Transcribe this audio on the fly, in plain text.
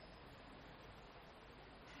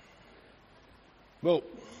Well,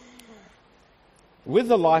 with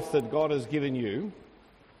the life that God has given you,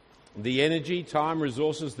 the energy, time,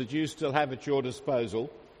 resources that you still have at your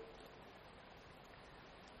disposal,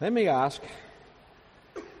 let me ask,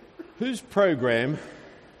 whose program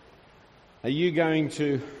are you going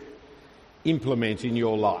to implement in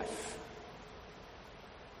your life?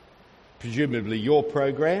 Presumably your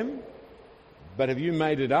program, but have you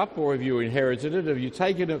made it up or have you inherited it? Have you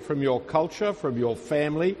taken it from your culture, from your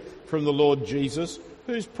family, from the Lord Jesus?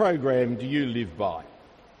 Whose program do you live by?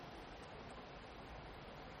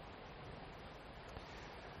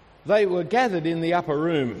 They were gathered in the upper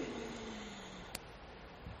room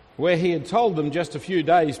where he had told them just a few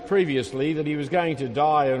days previously that he was going to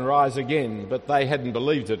die and rise again, but they hadn't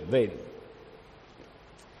believed it then.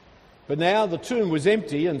 But now the tomb was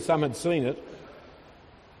empty and some had seen it.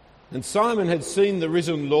 And Simon had seen the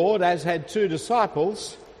risen Lord, as had two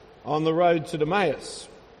disciples on the road to Emmaus.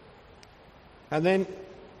 And then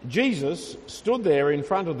Jesus stood there in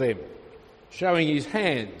front of them, showing his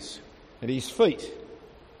hands and his feet,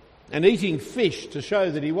 and eating fish to show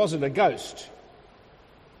that he wasn't a ghost,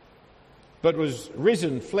 but was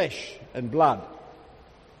risen flesh and blood.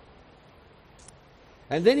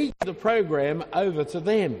 And then he gave the program over to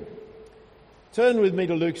them. Turn with me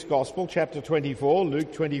to Luke's Gospel, chapter 24,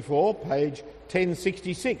 Luke 24, page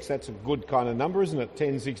 1066. That's a good kind of number, isn't it?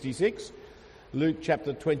 1066. Luke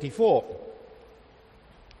chapter 24.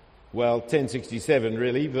 Well, 1067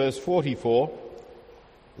 really, verse 44.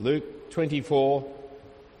 Luke 24,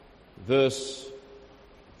 verse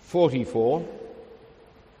 44.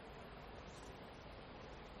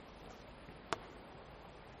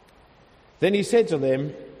 Then he said to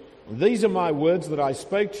them, "These are my words that I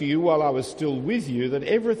spoke to you while I was still with you, that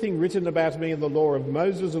everything written about me in the law of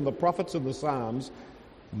Moses and the prophets and the Psalms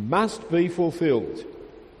must be fulfilled."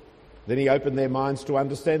 Then he opened their minds to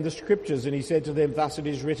understand the Scriptures, and he said to them, "Thus it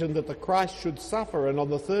is written that the Christ should suffer and on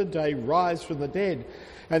the third day rise from the dead,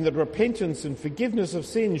 and that repentance and forgiveness of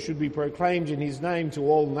sins should be proclaimed in his name to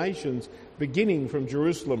all nations, beginning from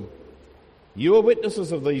Jerusalem. You are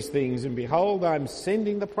witnesses of these things, and behold, I am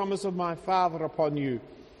sending the promise of my Father upon you.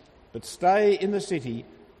 But stay in the city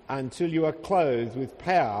until you are clothed with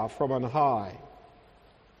power from on high."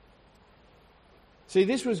 See,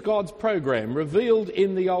 this was God's program revealed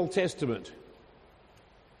in the Old Testament,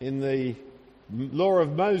 in the law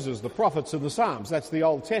of Moses, the prophets and the Psalms. That's the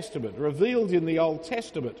Old Testament, revealed in the Old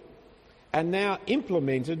Testament, and now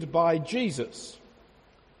implemented by Jesus.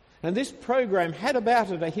 And this program had about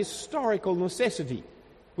it a historical necessity,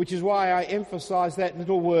 which is why I emphasise that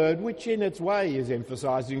little word, which in its way is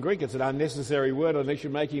emphasised in Greek. It's an unnecessary word unless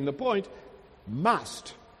you're making the point.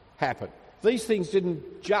 Must happen. These things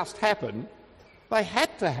didn't just happen, they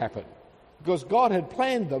had to happen, because God had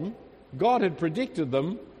planned them, God had predicted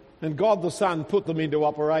them, and God the Son put them into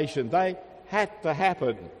operation. They had to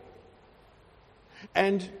happen.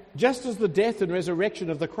 And just as the death and resurrection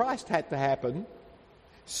of the Christ had to happen,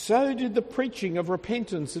 so did the preaching of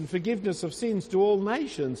repentance and forgiveness of sins to all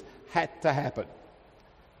nations had to happen.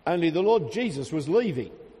 Only the Lord Jesus was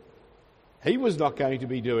leaving. He was not going to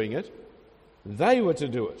be doing it. They were to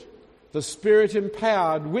do it. The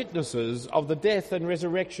Spirit-empowered witnesses of the death and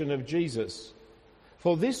resurrection of Jesus.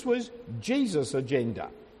 For this was Jesus' agenda.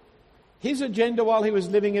 His agenda while he was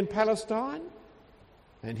living in Palestine,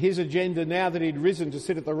 and his agenda now that he'd risen to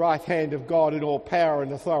sit at the right hand of God in all power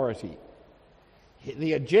and authority.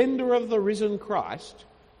 The agenda of the risen Christ,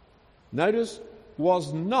 notice,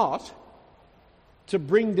 was not to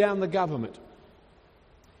bring down the government.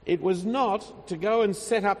 It was not to go and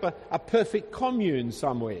set up a perfect commune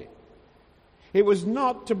somewhere. It was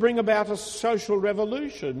not to bring about a social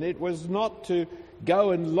revolution. It was not to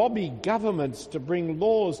go and lobby governments to bring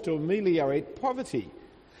laws to ameliorate poverty.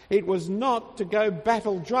 It was not to go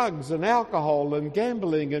battle drugs and alcohol and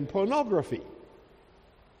gambling and pornography.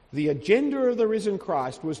 The agenda of the risen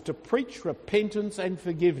Christ was to preach repentance and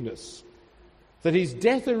forgiveness, that his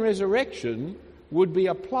death and resurrection would be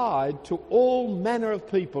applied to all manner of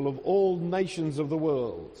people of all nations of the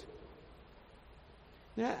world.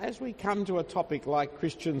 Now, as we come to a topic like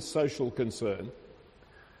Christian social concern,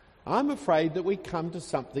 I'm afraid that we come to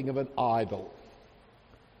something of an idol.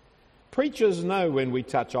 Preachers know when we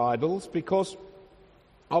touch idols because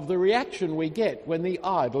of the reaction we get when the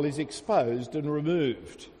idol is exposed and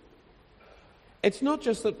removed. It's not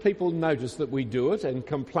just that people notice that we do it and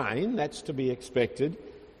complain, that's to be expected.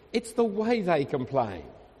 It's the way they complain.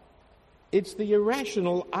 It's the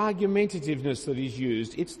irrational argumentativeness that is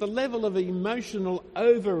used. It's the level of emotional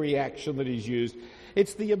overreaction that is used.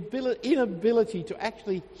 It's the inability to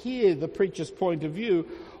actually hear the preacher's point of view,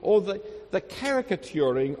 or the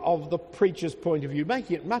caricaturing of the preacher's point of view,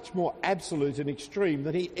 making it much more absolute and extreme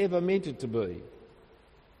than he ever meant it to be.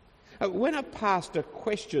 When a pastor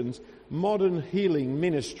questions modern healing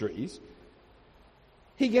ministries,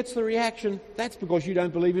 he gets the reaction, "That's because you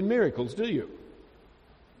don't believe in miracles, do you?"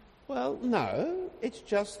 Well, no, it's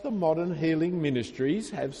just the modern healing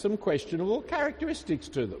ministries have some questionable characteristics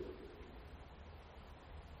to them.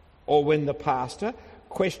 Or when the pastor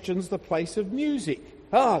questions the place of music.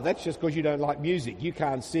 "Oh, that's just because you don't like music. You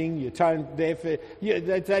can't sing, you're tone deaf.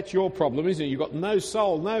 That's your problem, isn't it? You've got no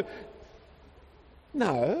soul, no..."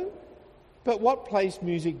 No, but what place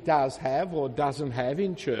music does have or doesn't have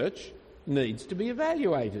in church needs to be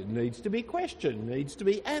evaluated, needs to be questioned, needs to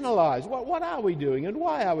be analysed. What are we doing and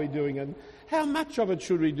why are we doing and how much of it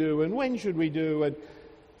should we do and when should we do? And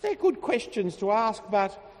they're good questions to ask,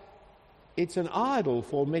 but it's an idol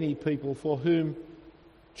for many people for whom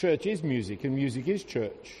church is music and music is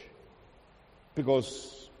church.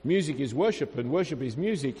 Because music is worship and worship is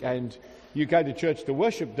music, and you go to church to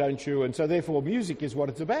worship, don't you? And so therefore music is what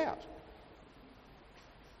it's about.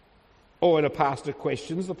 Or when a pastor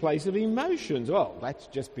questions the place of emotions. Well, that's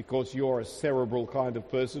just because you're a cerebral kind of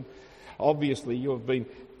person. Obviously, you have been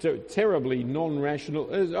terribly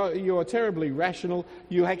non-rational. You're terribly rational.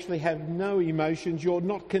 You actually have no emotions. You're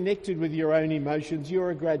not connected with your own emotions.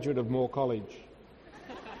 You're a graduate of Moore College.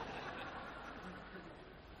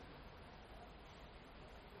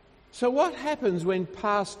 So what happens when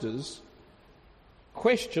pastors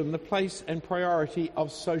question the place and priority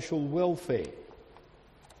of social welfare?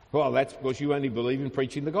 Well, that's because you only believe in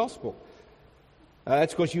preaching the gospel.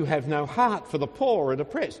 That's because you have no heart for the poor and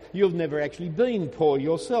oppressed. You've never actually been poor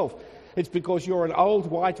yourself. It's because you're an old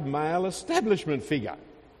white male establishment figure.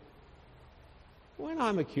 When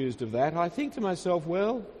I'm accused of that, I think to myself,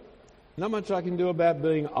 well, not much I can do about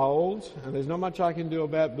being old, and there's not much I can do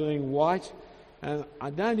about being white, and I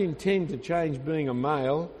don't intend to change being a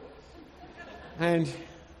male, and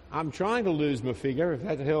I'm trying to lose my figure, if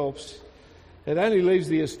that helps. It only leaves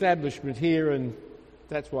the establishment here, and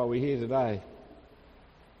that's why we're here today.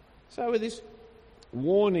 So with this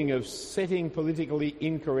warning of setting politically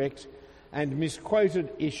incorrect and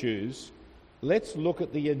misquoted issues, let's look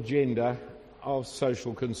at the agenda of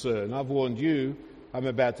social concern. I've warned you I'm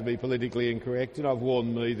about to be politically incorrect, and I've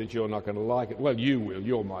warned me that you're not going to like it. Well, you will,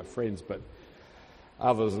 you're my friends, but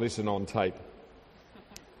others listen on tape.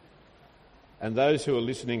 And those who are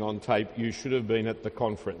listening on tape, you should have been at the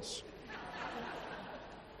conference.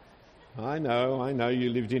 I know you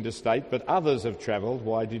lived interstate, but others have travelled.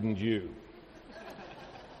 Why didn't you?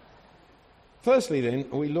 Firstly, then,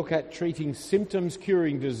 we look at treating symptoms,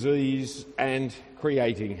 curing disease, and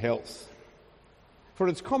creating health. For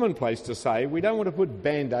it's commonplace to say we don't want to put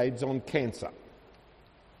band-aids on cancer.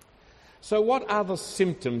 So what are the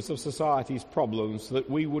symptoms of society's problems that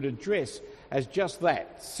we would address as just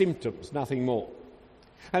that, symptoms, nothing more?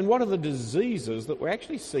 And what are the diseases that we're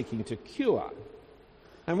actually seeking to cure?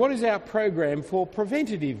 And what is our program for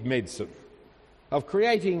preventative medicine, of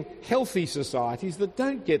creating healthy societies that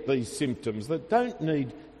don't get these symptoms, that don't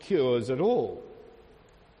need cures at all?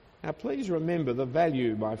 Now, please remember the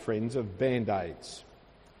value, my friends, of band-aids.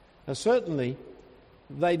 Now, certainly,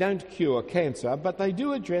 they don't cure cancer, but they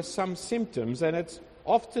do address some symptoms, and it's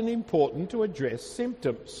often important to address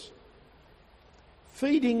symptoms.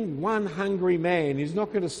 Feeding one hungry man is not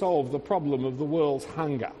going to solve the problem of the world's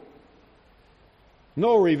hunger,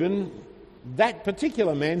 nor even that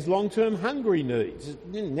particular man's long-term hungry needs.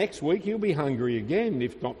 Next week he'll be hungry again,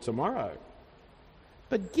 if not tomorrow.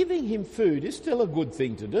 But giving him food is still a good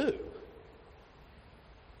thing to do.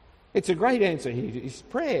 It's a great answer here to his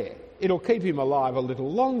prayer. It'll keep him alive a little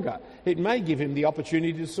longer. It may give him the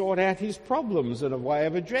opportunity to sort out his problems and a way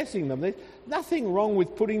of addressing them. There's nothing wrong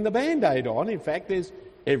with putting the Band-Aid on. In fact, there's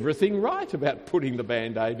everything right about putting the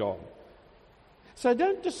Band-Aid on. So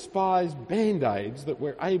don't despise Band-Aids that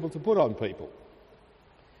we're able to put on people,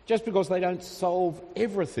 just because they don't solve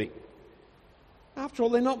everything. After all,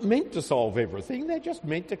 they're not meant to solve everything. They're just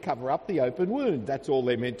meant to cover up the open wound. That's all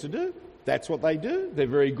they're meant to do. That's what they do. They're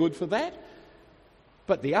very good for that.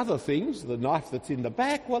 But the other things, the knife that's in the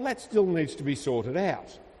back, well, that still needs to be sorted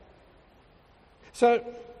out. So,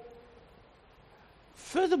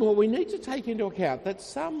 furthermore, we need to take into account that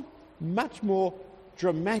some much more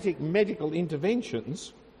dramatic medical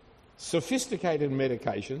interventions, sophisticated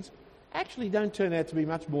medications, actually don't turn out to be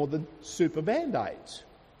much more than super Band-Aids.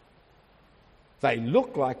 They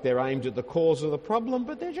look like they're aimed at the cause of the problem,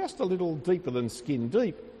 but they're just a little deeper than skin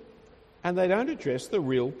deep, and they don't address the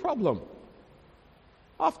real problem.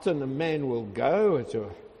 Often a man will go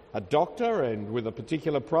to a doctor and with a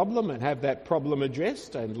particular problem and have that problem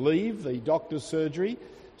addressed and leave the doctor's surgery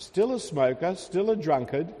still a smoker, still a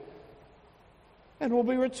drunkard, and will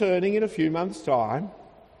be returning in a few months' time.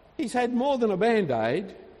 He's had more than a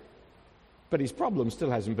band-aid, but his problem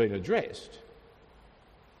still hasn't been addressed.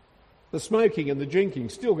 The smoking and the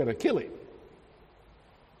drinking's still going to kill him.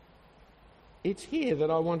 It's here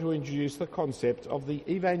that I want to introduce the concept of the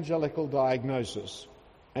evangelical diagnosis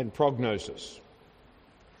and prognosis.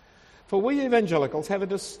 For we evangelicals have a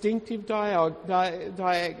distinctive diagnosis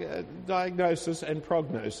and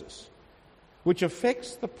prognosis, which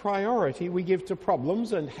affects the priority we give to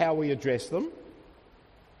problems and how we address them.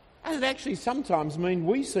 And it actually sometimes means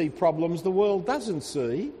we see problems the world doesn't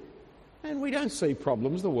see, and we don't see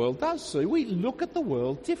problems the world does see. We look at the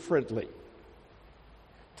world differently.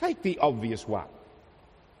 Take the obvious one.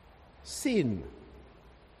 Sin.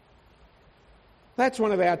 That's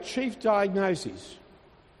one of our chief diagnoses.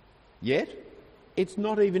 Yet, it's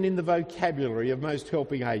not even in the vocabulary of most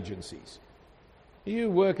helping agencies. You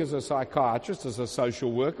work as a psychiatrist, as a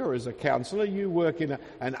social worker, as a counsellor, you work in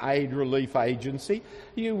an aid relief agency,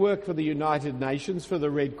 you work for the United Nations, for the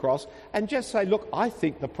Red Cross, and just say, look, I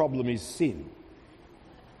think the problem is sin.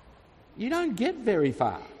 You don't get very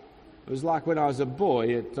far. It was like when I was a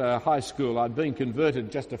boy at high school. I'd been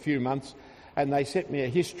converted just a few months, and they set me a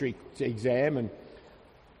history exam, and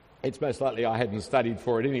it's most likely I hadn't studied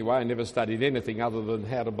for it anyway. I never studied anything other than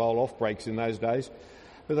how to bowl off breaks in those days,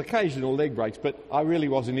 with occasional leg breaks, but I really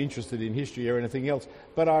wasn't interested in history or anything else.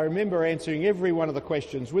 But I remember answering every one of the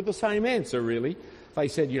questions with the same answer, really. They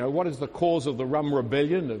said, what is the cause of the Rum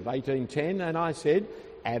Rebellion of 1810? And I said,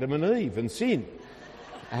 Adam and Eve and sin.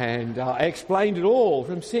 And I explained it all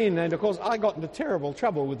from sin. And, of course, I got into terrible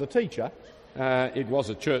trouble with the teacher. It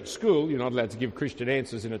was a church school. You're not allowed to give Christian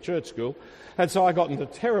answers in a church school. And so I got into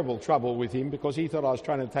terrible trouble with him because he thought I was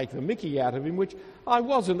trying to take the mickey out of him, which I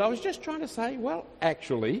wasn't. I was just trying to say, well,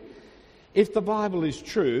 actually, if the Bible is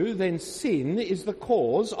true, then sin is the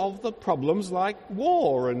cause of the problems like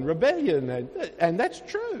war and rebellion, and that's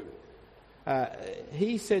true.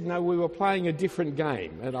 He said, no, we were playing a different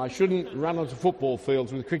game, and I shouldn't run onto football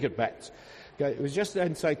fields with cricket bats. It was just,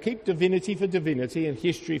 and so keep divinity for divinity and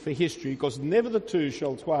history for history, because never the two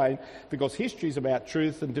shall twain, because history is about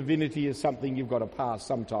truth and divinity is something you've got to pass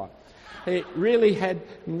sometime. It really had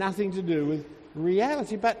nothing to do with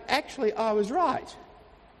reality, but actually I was right.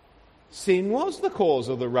 Sin was the cause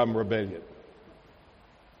of the Rum Rebellion.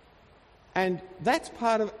 And that's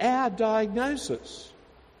part of our diagnosis,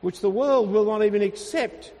 which the world will not even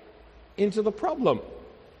accept into the problem.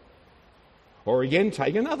 Or again,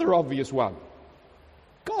 take another obvious one.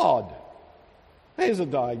 God. There's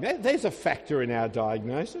a factor in our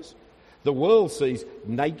diagnosis. The world sees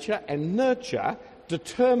nature and nurture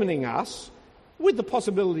determining us, with the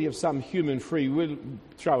possibility of some human free will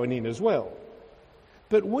thrown in as well.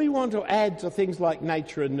 But we want to add to things like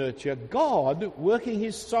nature and nurture God working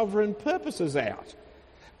his sovereign purposes out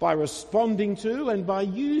by responding to and by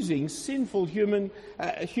using sinful human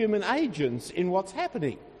agents in what's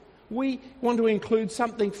happening. We want to include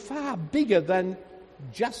something far bigger than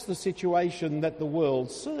just the situation that the world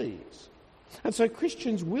sees. And so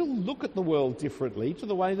Christians will look at the world differently to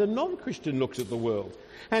the way the non-Christian looks at the world.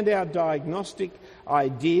 And our diagnostic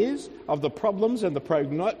ideas of the problems and the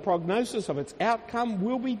prognosis of its outcome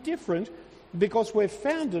will be different, because we're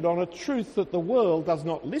founded on a truth that the world does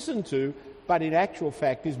not listen to, but in actual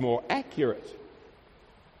fact is more accurate.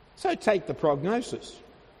 So take the prognosis.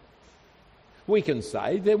 We can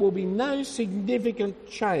say there will be no significant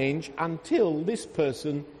change until this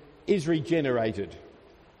person is regenerated.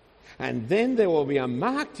 And then there will be a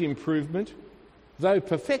marked improvement, though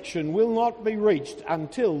perfection will not be reached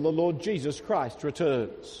until the Lord Jesus Christ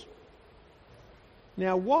returns.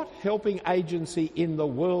 Now, what helping agency in the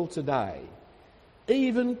world today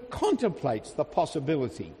even contemplates the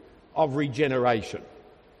possibility of regeneration?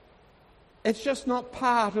 It's just not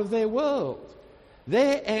part of their world.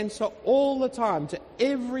 Their answer all the time to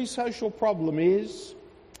every social problem is,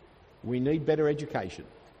 we need better education.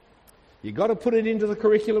 You've got to put it into the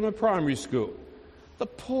curriculum of primary school. The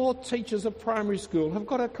poor teachers of primary school have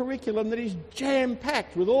got a curriculum that is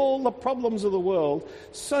jam-packed with all the problems of the world,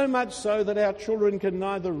 so much so that our children can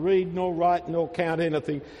neither read nor write nor count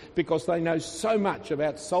anything, because they know so much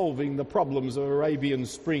about solving the problems of Arabian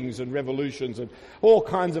Springs and revolutions and all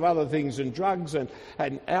kinds of other things, and drugs and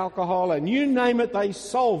alcohol, and you name it, they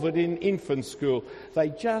solve it in infant school. They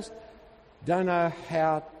just don't know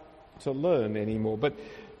how to learn anymore. But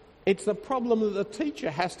it's the problem that the teacher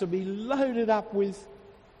has to be loaded up with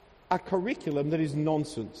a curriculum that is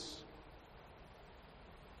nonsense.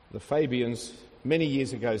 The Fabians many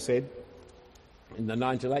years ago said, in the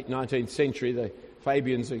late 19th century, the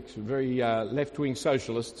Fabians, very left-wing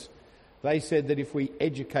socialists, they said that if we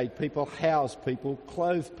educate people, house people,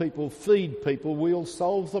 clothe people, feed people, we'll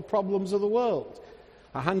solve the problems of the world.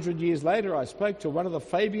 100 years later, I spoke to one of the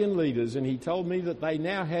Fabian leaders, and he told me that they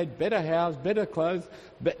now had better housed, better clothed,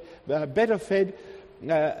 better fed,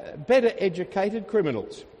 better educated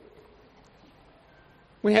criminals.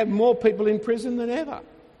 We have more people in prison than ever.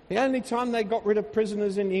 The only time they got rid of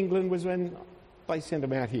prisoners in England was when they sent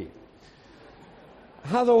them out here.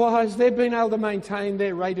 Otherwise, they've been able to maintain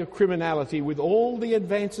their rate of criminality with all the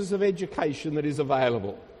advances of education that is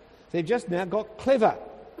available. They've just now got clever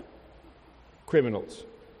criminals.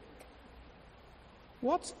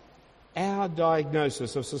 What's our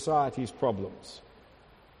diagnosis of society's problems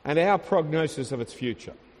and our prognosis of its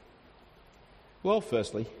future? Well,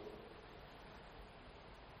 firstly,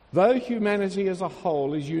 though humanity as a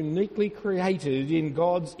whole is uniquely created in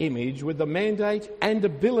God's image with the mandate and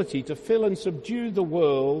ability to fill and subdue the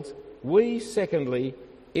world, we, secondly,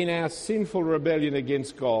 in our sinful rebellion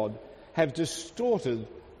against God, have distorted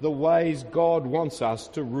the ways God wants us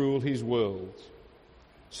to rule his world.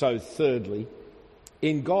 So, thirdly,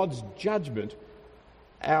 in God's judgment,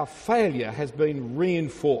 our failure has been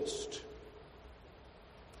reinforced.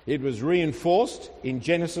 It was reinforced in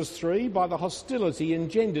Genesis 3 by the hostility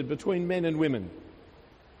engendered between men and women,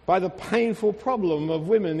 by the painful problem of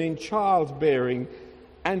women in childbearing,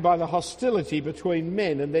 and by the hostility between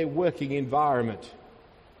men and their working environment.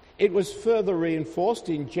 It was further reinforced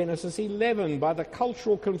in Genesis 11 by the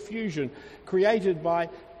cultural confusion created by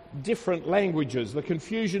different languages, the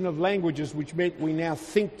confusion of languages which meant we now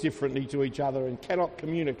think differently to each other and cannot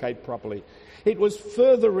communicate properly. It was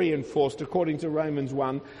further reinforced, according to Romans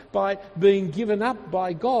 1, by being given up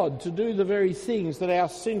by God to do the very things that our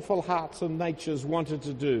sinful hearts and natures wanted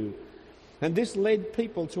to do. And this led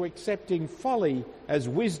people to accepting folly as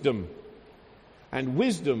wisdom, and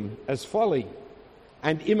wisdom as folly,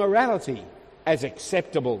 and immorality as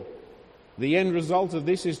acceptable. The end result of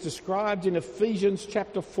this is described in Ephesians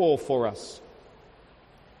chapter 4 for us.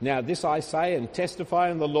 Now this I say and testify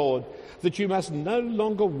in the Lord, that you must no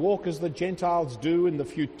longer walk as the Gentiles do in the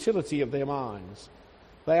futility of their minds.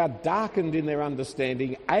 They are darkened in their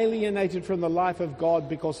understanding, alienated from the life of God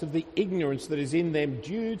because of the ignorance that is in them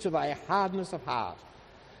due to their hardness of heart.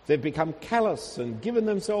 They've become callous and given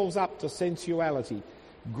themselves up to sensuality,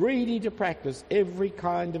 greedy to practice every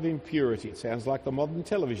kind of impurity. It sounds like the modern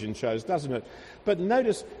television shows, doesn't it? But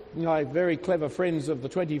notice, my very clever friends of the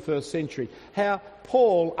 21st century, how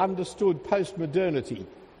Paul understood postmodernity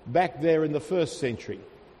back there in the first century.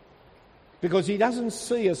 Because he doesn't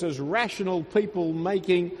see us as rational people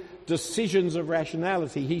making decisions of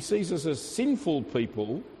rationality. He sees us as sinful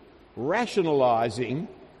people rationalising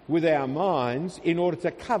with our minds in order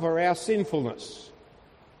to cover our sinfulness.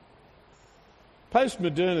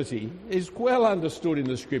 Postmodernity is well understood in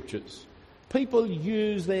the Scriptures. People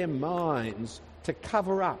use their minds to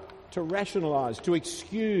cover up, to rationalise, to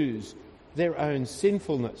excuse their own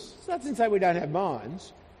sinfulness. It's not to say we don't have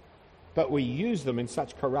minds, but we use them in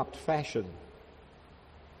such corrupt fashion.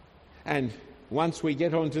 And once we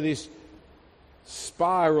get onto this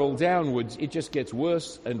spiral downwards, it just gets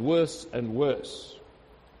worse and worse and worse.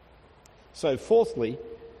 So fourthly,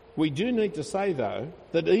 we do need to say, though,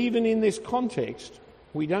 that even in this context,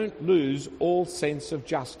 we don't lose all sense of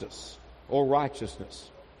justice or righteousness.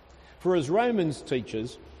 For as Romans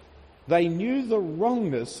teaches, they knew the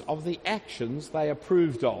wrongness of the actions they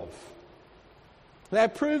approved of. They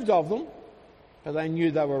approved of them, but they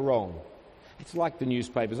knew they were wrong. It's like the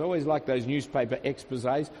newspapers. I always like those newspaper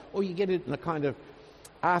exposés, or you get it in the kind of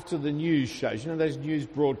after the news shows, you know, those news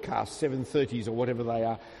broadcasts, 7:30s or whatever they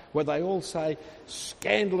are, where they all say,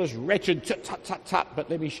 scandalous, wretched, tut, but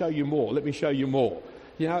let me show you more, let me show you more.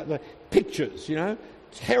 You know, the pictures, you know,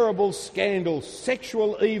 terrible scandals,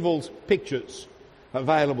 sexual evils pictures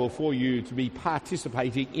available for you to be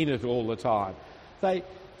participating in it all the time.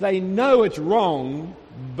 They know it's wrong,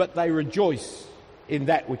 but they rejoice in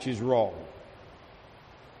that which is wrong.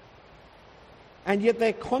 And yet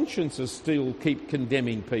their consciences still keep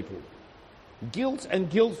condemning people. Guilt and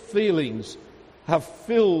guilt feelings have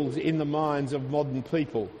filled in the minds of modern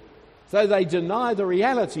people. Though they deny the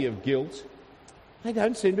reality of guilt, they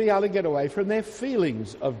don't seem to be able to get away from their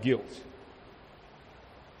feelings of guilt.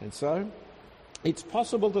 And so, it's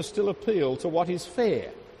possible to still appeal to what is fair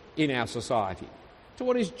in our society, to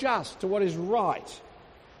what is just, to what is right.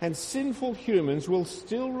 And sinful humans will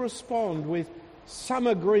still respond with some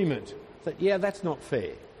agreement that, yeah, that's not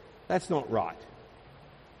fair, that's not right.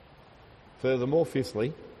 Furthermore,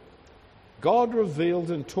 fifthly, God revealed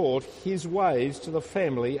and taught his ways to the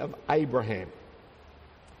family of Abraham.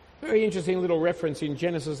 Very interesting little reference in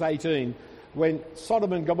Genesis 18 when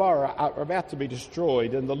Sodom and Gomorrah are about to be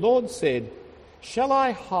destroyed, and the Lord said, "Shall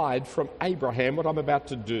I hide from Abraham what I'm about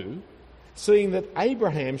to do, seeing that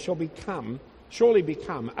Abraham shall surely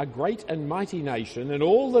become a great and mighty nation, and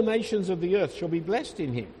all the nations of the earth shall be blessed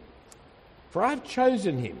in him? For I have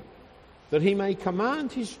chosen him, that he may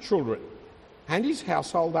command his children and his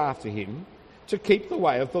household after him to keep the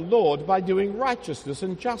way of the Lord by doing righteousness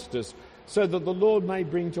and justice, so that the Lord may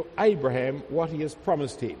bring to Abraham what he has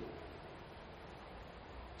promised him."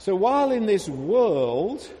 So while in this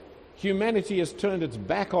world humanity has turned its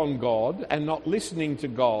back on God and not listening to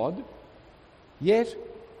God, yet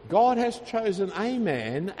God has chosen a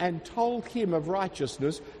man and told him of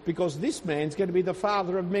righteousness, because this man's going to be the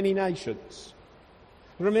father of many nations.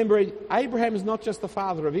 Remember, Abraham is not just the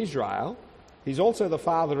father of Israel, he's also the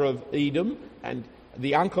father of Edom and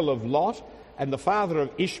the uncle of Lot and the father of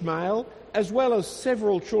Ishmael, as well as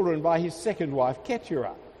several children by his second wife,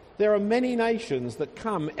 Keturah. There are many nations that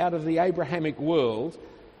come out of the Abrahamic world,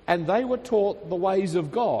 and they were taught the ways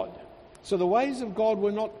of God. So the ways of God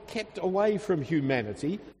were not kept away from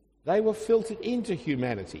humanity, they were filtered into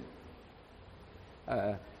humanity.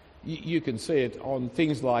 You can see it on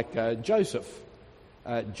things like Joseph.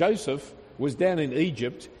 Joseph was down in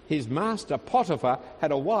Egypt. His master Potiphar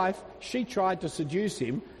had a wife. She tried to seduce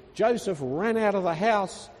him. Joseph ran out of the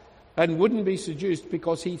house and wouldn't be seduced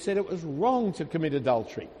because he said it was wrong to commit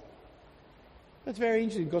adultery. That's very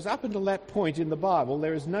interesting, because up until that point in the Bible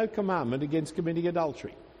there is no commandment against committing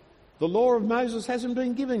adultery. The law of Moses hasn't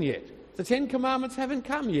been given yet. The 10 Commandments haven't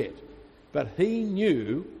come yet. But he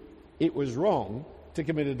knew it was wrong to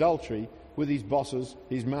commit adultery with his boss's,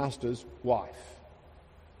 his master's wife.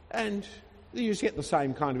 And you just get the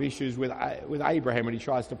same kind of issues with Abraham when he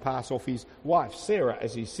tries to pass off his wife, Sarah,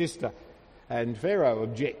 as his sister. And Pharaoh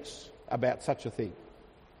objects about such a thing.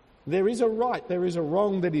 There is a right, there is a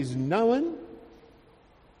wrong that is known,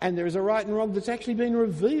 and there is a right and wrong that's actually been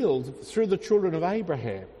revealed through the children of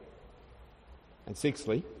Abraham. And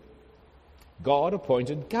sixthly, God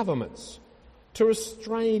appointed governments to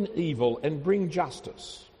restrain evil and bring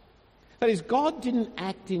justice. That is, God didn't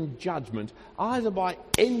act in judgment either by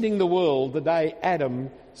ending the world the day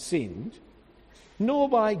Adam sinned, nor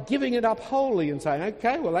by giving it up wholly and saying,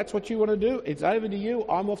 "Okay, well, that's what you want to do. It's over to you.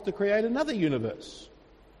 I'm off to create another universe."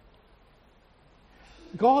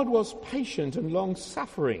 God was patient and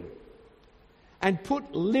long-suffering and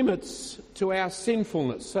put limits to our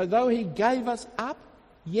sinfulness. So though he gave us up,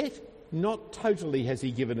 yet not totally has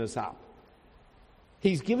he given us up.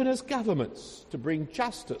 He's given us governments to bring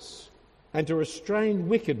justice and to restrain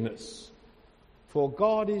wickedness, for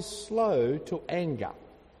God is slow to anger.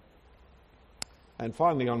 And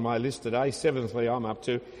finally on my list today, seventhly I'm up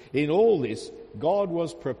to, in all this, God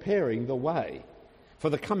was preparing the way for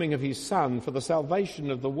the coming of his Son, for the salvation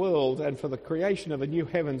of the world, and for the creation of a new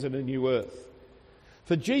heavens and a new earth.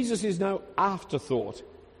 For Jesus is no afterthought,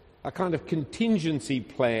 a kind of contingency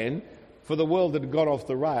plan for the world that had got off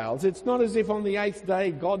the rails. It's not as if on the 8th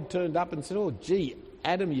day God turned up and said, "Oh, gee,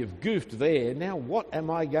 Adam, you've goofed there. Now what am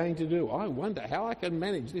I going to do? I wonder how I can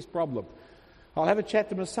manage this problem. I'll have a chat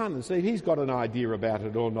to my son and see if he's got an idea about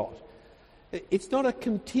it or not." It's not a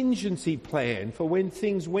contingency plan for when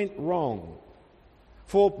things went wrong.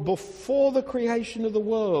 For before the creation of the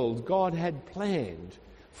world, God had planned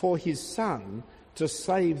for his Son to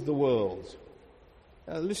save the world.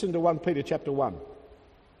 Listen to 1 Peter chapter 1.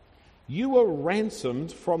 "You were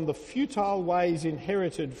ransomed from the futile ways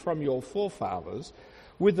inherited from your forefathers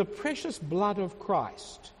with the precious blood of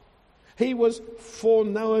Christ. He was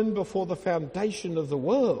foreknown before the foundation of the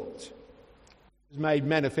world. He was made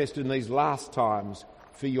manifest in these last times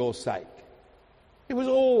for your sake." It was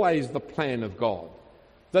always the plan of God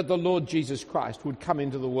that the Lord Jesus Christ would come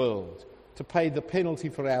into the world to pay the penalty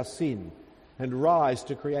for our sin and rise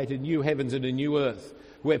to create a new heavens and a new earth,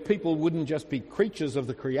 where people wouldn't just be creatures of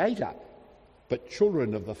the Creator, but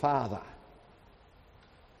children of the Father.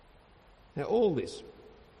 Now, all this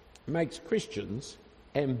makes Christians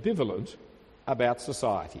ambivalent about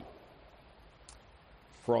society.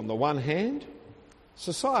 For on the one hand,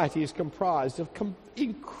 society is comprised of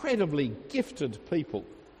incredibly gifted people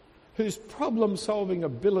whose problem-solving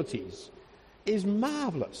abilities is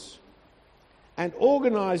marvellous and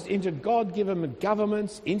organised into God-given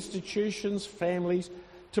governments, institutions, families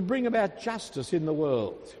to bring about justice in the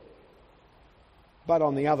world. But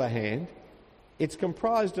on the other hand, it's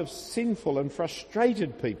comprised of sinful and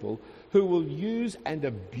frustrated people who will use and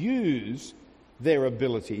abuse their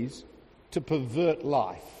abilities to pervert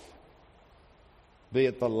life. be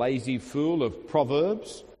it the lazy fool of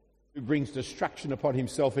Proverbs, who brings destruction upon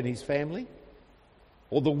himself and his family,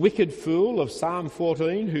 or the wicked fool of Psalm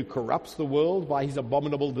 14, who corrupts the world by his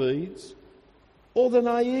abominable deeds, or the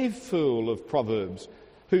naive fool of Proverbs,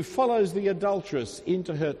 who follows the adulteress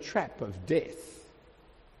into her trap of death.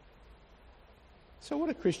 So what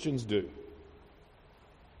do Christians do?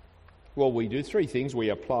 Well, we do three things. We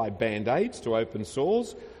apply band-aids to open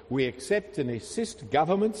sores, we accept and assist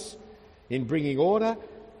governments in bringing order,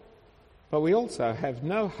 but we also have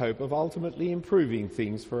no hope of ultimately improving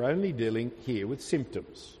things for only dealing here with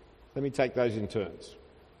symptoms. Let me take those in turns.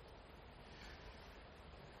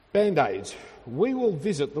 Band-aids. We will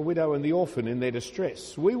visit the widow and the orphan in their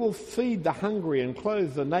distress. We will feed the hungry and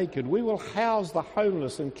clothe the naked. We will house the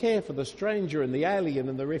homeless and care for the stranger and the alien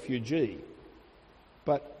and the refugee.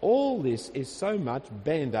 But all this is so much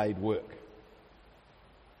band-aid work.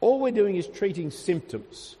 All we're doing is treating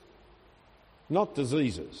symptoms, not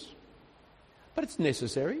diseases. But it's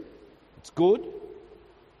necessary, it's good,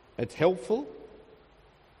 it's helpful,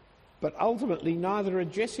 but ultimately neither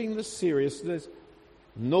addressing the seriousness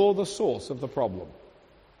nor the source of the problem.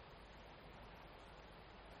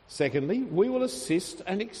 Secondly, we will assist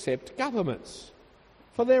and accept governments,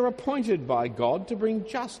 for they're appointed by God to bring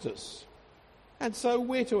justice. And so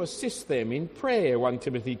we're to assist them in prayer, 1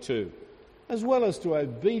 Timothy 2, as well as to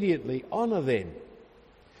obediently honour them.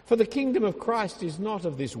 For the kingdom of Christ is not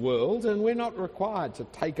of this world, and we're not required to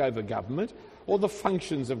take over government or the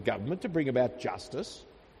functions of government to bring about justice.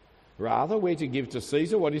 Rather, we're to give to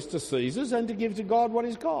Caesar what is to Caesar's and to give to God what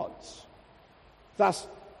is God's. Thus,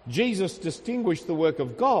 Jesus distinguished the work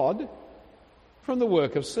of God from the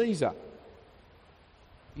work of Caesar.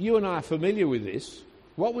 You and I are familiar with this.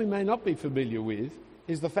 What we may not be familiar with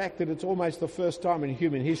is the fact that it's almost the first time in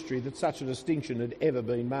human history that such a distinction had ever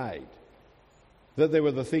been made. That there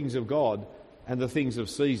were the things of God and the things of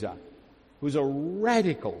Caesar. It was a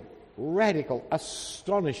radical,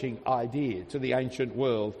 astonishing idea to the ancient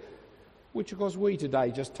world, which of course we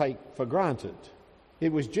today just take for granted.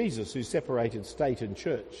 It was Jesus who separated state and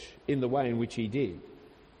church in the way in which he did.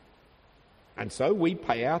 And so we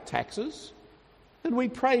pay our taxes and we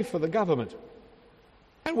pray for the government.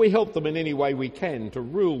 And we help them in any way we can to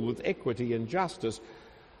rule with equity and justice,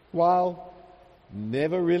 while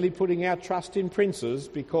never really putting our trust in princes,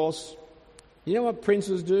 because you know what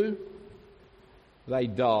princes do? They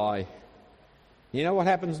die. You know what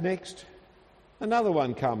happens next? Another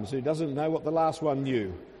one comes who doesn't know what the last one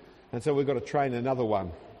knew, and so we've got to train another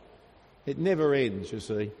one. It never ends, you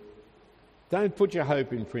see. Don't put your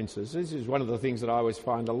hope in princes. This is one of the things that I always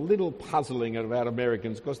find a little puzzling about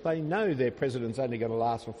Americans, because they know their president's only going to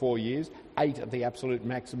last for 4 years, 8 at the absolute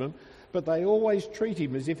maximum, but they always treat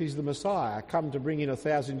him as if he's the Messiah, come to bring in a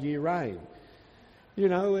 1,000-year reign. You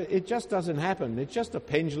know, it just doesn't happen. It's just a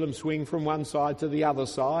pendulum swing from one side to the other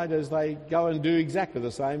side as they go and do exactly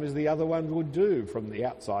the same as the other one would do. From the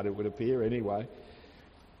outside, it would appear anyway.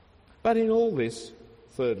 But in all this,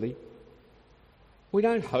 thirdly, we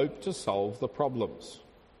don't hope to solve the problems.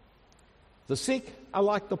 The sick are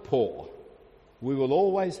like the poor. We will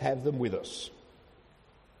always have them with us.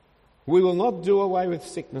 We will not do away with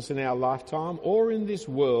sickness in our lifetime or in this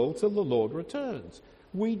world till the Lord returns.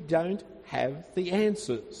 We don't have the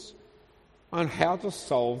answers on how to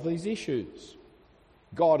solve these issues.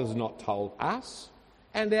 God has not told us,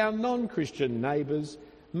 and our non-Christian neighbours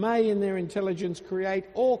may in their intelligence create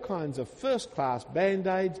all kinds of first-class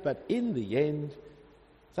band-aids, but in the end,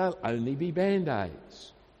 they'll only be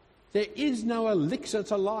band-aids. There is no elixir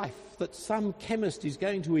to life that some chemist is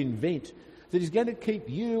going to invent that is going to keep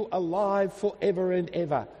you alive forever and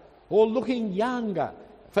ever, or looking younger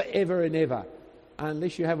forever and ever,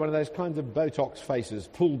 unless you have one of those kinds of Botox faces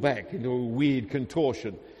pulled back into a weird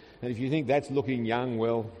contortion. And if you think that's looking young,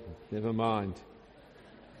 well, never mind.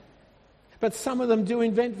 But some of them do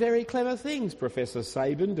invent very clever things. Professor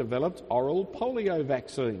Sabin developed oral polio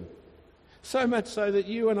vaccine. So much so that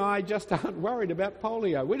you and I just aren't worried about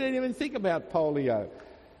polio. We don't even think about polio.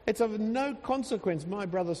 It's of no consequence. My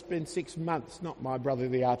brother spent 6 months, not my brother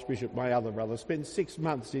the Archbishop, my other brother, spent 6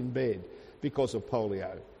 months in bed because of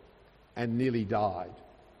polio and nearly died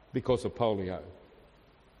because of polio.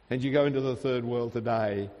 And you go into the third world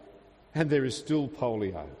today and there is still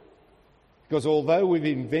polio. Because although we've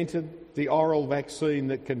invented the oral vaccine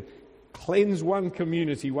that can cleanse one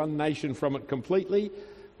community, one nation from it completely,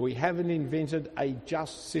 we haven't invented a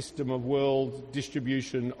just system of world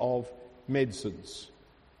distribution of medicines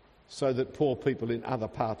so that poor people in other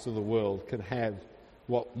parts of the world can have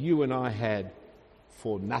what you and I had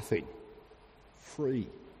for nothing, free.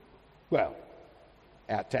 Well,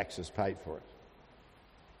 our taxes paid for it.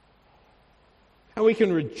 And we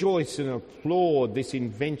can rejoice and applaud this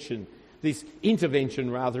intervention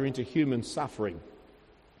into human suffering.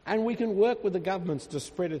 And we can work with the governments to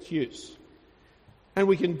spread its use. And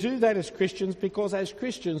we can do that as Christians because as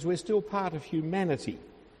Christians we're still part of humanity,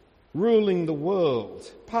 ruling the world,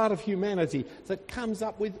 part of humanity that comes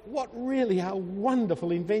up with what really are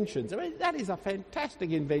wonderful inventions. I mean, that is a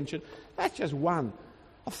fantastic invention. That's just one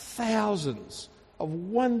of thousands of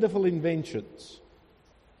wonderful inventions.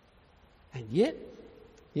 And yet,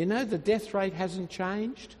 you know, the death rate hasn't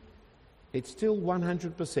changed. It's still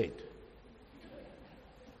 100%.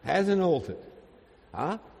 Hasn't altered.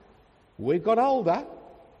 We've got older,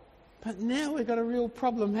 but now we've got a real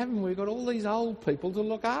problem, haven't we? We've got all these old people to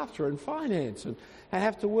look after and finance and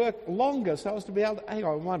have to work longer so as to be able to... Hang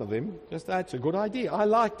on, one of them. That's a good idea. I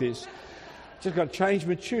like this. Just got to change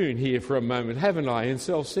my tune here for a moment, haven't I, in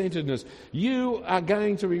self-centeredness. You are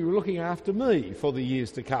going to be looking after me for the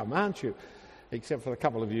years to come, aren't you? Except for a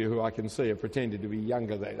couple of you who I can see are pretending to be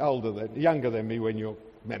younger than me when you're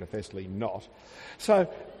manifestly not.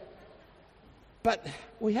 But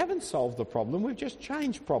we haven't solved the problem, we've just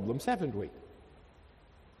changed problems, haven't we?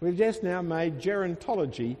 We've just now made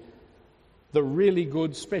gerontology the really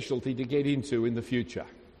good specialty to get into in the future.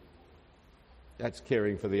 That's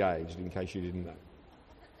caring for the aged, in case you didn't know.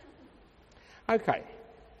 Okay,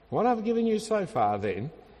 what I've given you so far then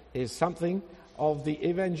is something of the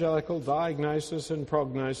evangelical diagnosis and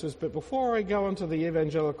prognosis, but before I go on to the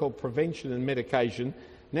evangelical prevention and medication,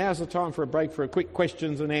 now's the time for a break for a quick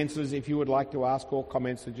questions and answers if you would like to ask, or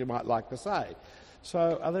comments that you might like to say.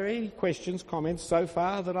 So are there any questions, comments so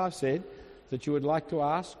far that I've said that you would like to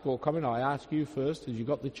ask or comment? I ask you first, as you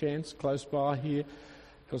got the chance close by here,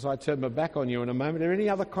 because I turn my back on you in a moment. Are there any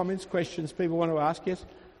other comments, questions people want to ask? Yes?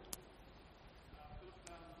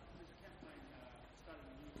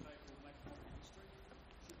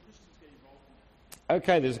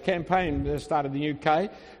 Okay, there's a campaign that started in the UK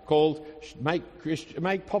called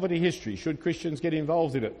Make Poverty History. Should Christians get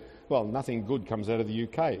involved in it? Well, nothing good comes out of the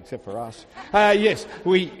UK except for us. Yes,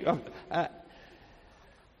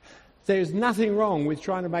 there's nothing wrong with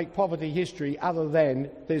trying to make poverty history other than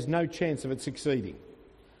there's no chance of it succeeding.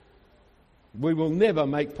 We will never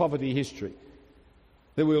make poverty history.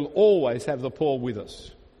 That we will always have the poor with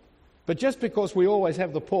us. But just because we always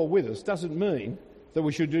have the poor with us doesn't mean that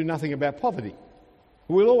we should do nothing about poverty.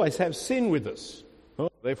 We'll always have sin with us.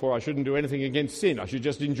 Therefore, I shouldn't do anything against sin. I should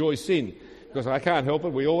just enjoy sin. Because I can't help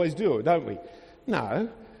it, we always do it, don't we? No.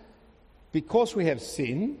 Because we have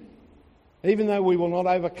sin, even though we will not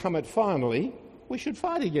overcome it finally, we should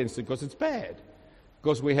fight against it because it's bad.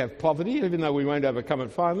 Because we have poverty, even though we won't overcome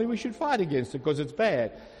it finally, we should fight against it because it's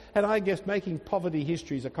bad. And I guess making poverty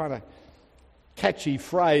history is a kind of catchy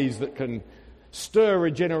phrase that can stir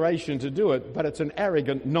a generation to do it, but it's an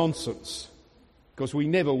arrogant nonsense. Because we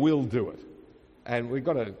never will do it. And we've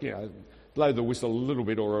got to, blow the whistle a little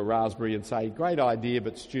bit or a raspberry and say, great idea,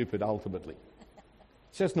 but stupid ultimately.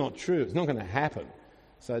 It's just not true. It's not going to happen.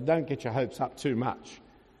 So don't get your hopes up too much.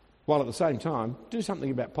 While at the same time, do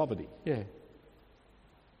something about poverty. Yeah.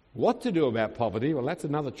 What to do about poverty? Well, that's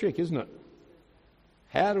another trick, isn't it?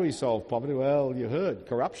 How do we solve poverty? Well, you heard,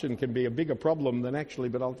 corruption can be a bigger problem than actually,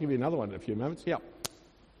 but I'll give you another one in a few moments. Yeah.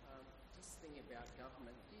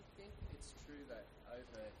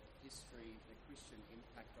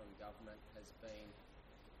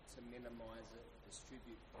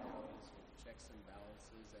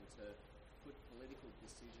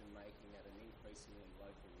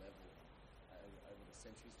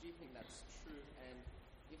 Do you think that's true? And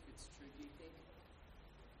if it's true, do you think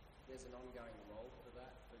there's an ongoing role for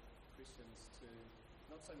that, for Christians to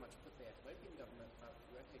not so much put their hope in government, but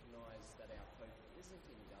recognise that our hope isn't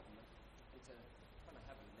in government, and to kind of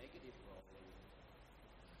have a negative role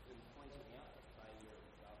in pointing out the failure of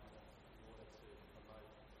government in order to promote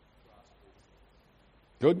grassroots?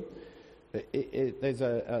 Good. There's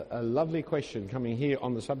a lovely question coming here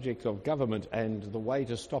on the subject of government and the way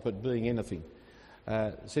to stop it being anything.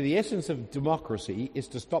 So the essence of democracy is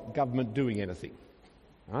to stop government doing anything.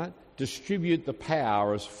 Right? Distribute the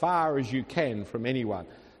power as far as you can from anyone.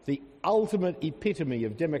 The ultimate epitome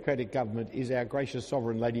of democratic government is our gracious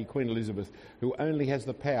sovereign Lady Queen Elizabeth, who only has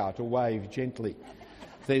the power to wave gently.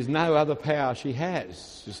 There's no other power she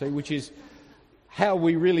has, you see, which is how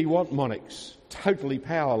we really want monarchs, totally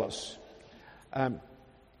powerless. And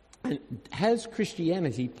has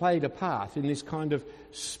Christianity played a part in this kind of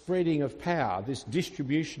spreading of power, this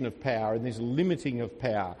distribution of power and this limiting of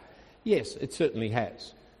power? Yes, it certainly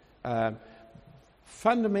has.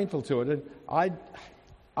 Fundamental to it, and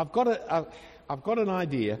I've got an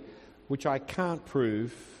idea which I can't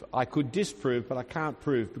prove. I could disprove, but I can't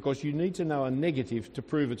prove, because you need to know a negative to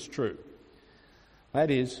prove it's true.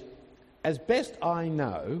 That is, as best I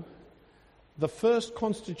know, the first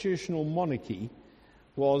constitutional monarchy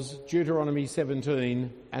was Deuteronomy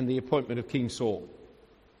 17 and the appointment of King Saul.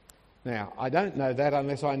 Now, I don't know that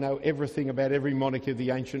unless I know everything about every monarchy of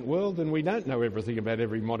the ancient world, and we don't know everything about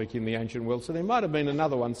every monarchy in the ancient world, so there might have been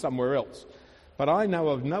another one somewhere else. But I know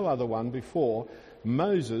of no other one before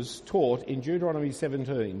Moses taught in Deuteronomy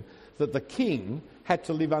 17 that the king had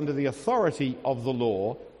to live under the authority of the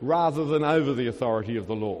law rather than over the authority of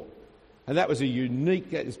the law. And that was a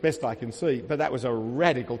unique, as best I can see, but that was a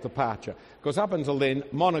radical departure. Because up until then,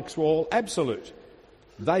 monarchs were all absolute.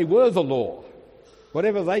 They were the law.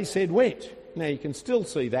 Whatever they said went. Now, you can still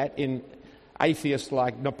see that in atheists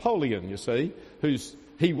like Napoleon, you see,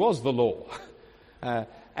 he was the law.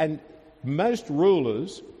 And most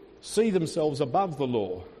rulers see themselves above the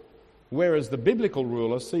law, whereas the biblical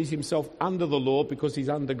ruler sees himself under the law because he's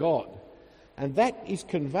under God. And that is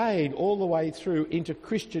conveyed all the way through into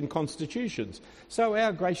Christian constitutions. So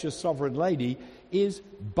our gracious sovereign lady is,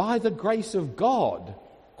 by the grace of God,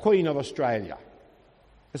 Queen of Australia.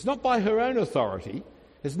 It's not by her own authority,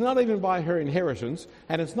 it's not even by her inheritance,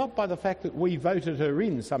 and it's not by the fact that we voted her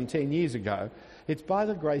in some 10 years ago. It's by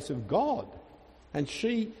the grace of God. And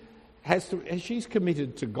she's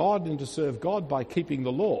committed to God and to serve God by keeping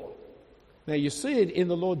the law. Now you see it in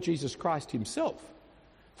the Lord Jesus Christ himself.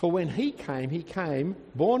 For when he came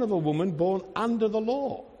born of a woman, born under the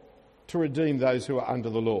law, to redeem those who are under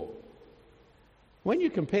the law. When you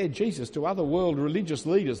compare Jesus to other world religious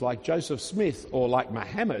leaders like Joseph Smith or like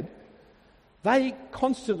Muhammad, they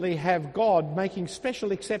constantly have God making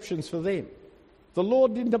special exceptions for them. The law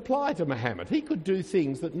didn't apply to Muhammad. He could do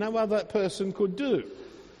things that no other person could do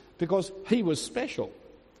because he was special.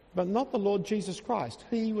 But not the Lord Jesus Christ.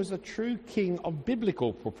 He was a true king of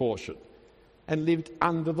biblical proportion and lived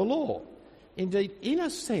under the law. Indeed, in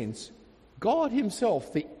a sense, God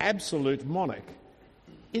himself, the absolute monarch,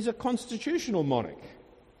 is a constitutional monarch.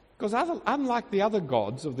 Because unlike the other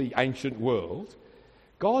gods of the ancient world,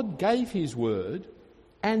 God gave his word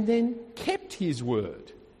and then kept his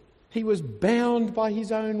word. He was bound by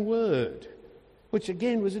his own word, which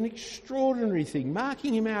again was an extraordinary thing,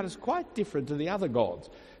 marking him out as quite different to the other gods.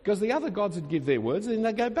 Because the other gods would give their words and then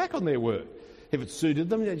they'd go back on their word. If it suited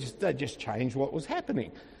them, they'd just change what was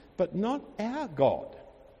happening. But not our God.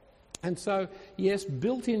 And so, yes,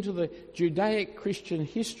 built into the Judaic Christian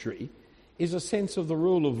history is a sense of the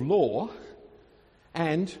rule of law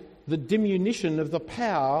and the diminution of the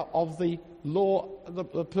power of the law,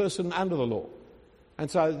 the person under the law. And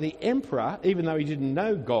so the emperor, even though he didn't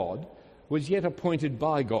know God, was yet appointed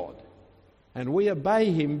by God. And we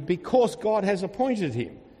obey him because God has appointed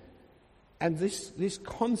him. And this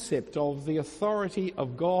concept of the authority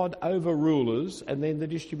of God over rulers and then the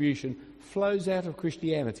distribution flows out of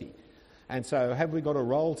Christianity. And so have we got a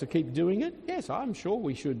role to keep doing it? Yes, I'm sure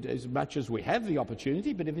we should, as much as we have the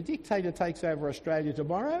opportunity. But if a dictator takes over Australia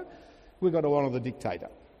tomorrow, we've got to honour the dictator.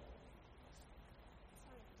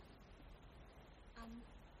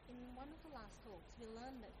 In one of the last talks, we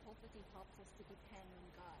learned that poverty helps us to depend on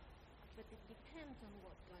God. But it depends on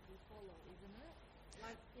what God we follow, isn't it?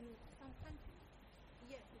 Like in some countries,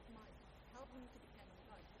 yes, it might help them to depend on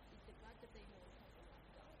God, but it's the God that they know is not the right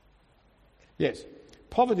God. Yes.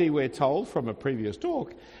 Poverty, we're told from a previous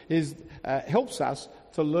talk, helps us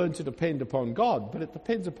to learn to depend upon God, but it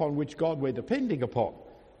depends upon which God we're depending upon.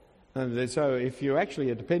 And so if you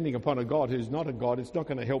actually are depending upon a God who's not a God, it's not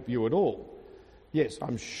going to help you at all. Yes,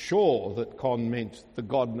 I'm sure that Con meant the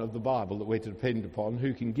God of the Bible that we're to depend upon,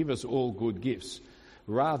 who can give us all good gifts,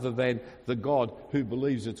 rather than the God who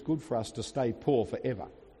believes it's good for us to stay poor forever.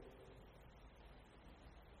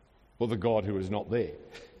 Or the God who is not there.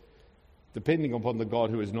 Depending upon the God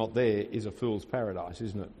who is not there is a fool's paradise,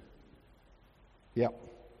 isn't it? Yep.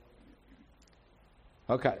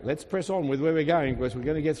 Okay, let's press on with where we're going, because we're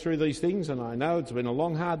going to get through these things, and I know it's been a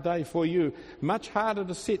long, hard day for you. Much harder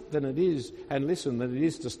to sit than it is and listen than it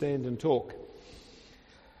is to stand and talk.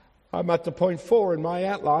 I'm at the point 4 in my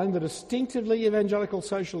outline. The distinctively evangelical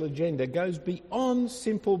social agenda goes beyond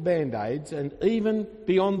simple band-aids and even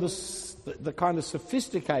beyond the kind of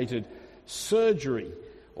sophisticated surgery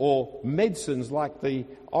or medicines like the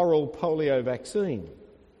oral polio vaccine.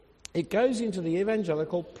 It goes into the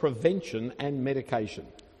evangelical prevention and medication.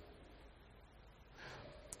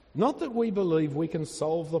 Not that we believe we can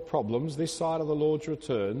solve the problems this side of the Lord's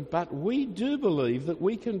return, but we do believe that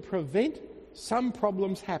we can prevent some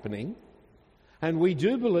problems happening, and we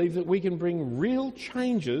do believe that we can bring real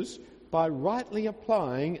changes by rightly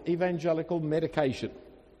applying evangelical medication.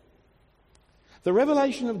 The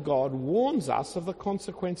revelation of God warns us of the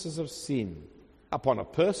consequences of sin upon a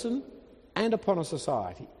person and upon a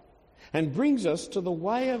society, and brings us to the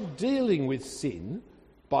way of dealing with sin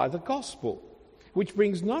by the gospel, which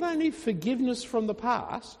brings not only forgiveness from the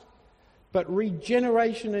past, but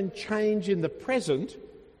regeneration and change in the present,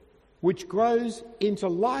 which grows into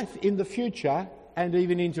life in the future and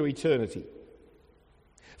even into eternity.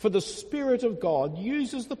 For the Spirit of God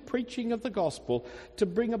uses the preaching of the gospel to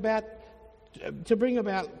bring about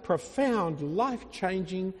profound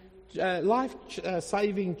life-saving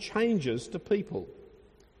changes to people.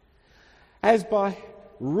 As by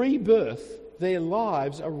rebirth, their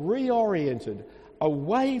lives are reoriented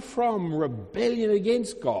away from rebellion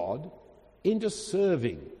against God into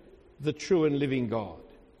serving the true and living God.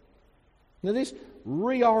 Now, this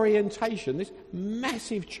reorientation, this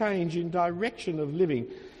massive change in direction of living,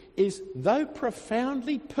 is, though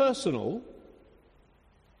profoundly personal,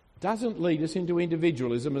 doesn't lead us into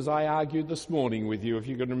individualism, as I argued this morning with you, if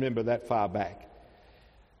you can remember that far back.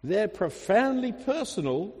 They're profoundly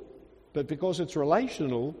personal, but because it's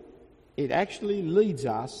relational, it actually leads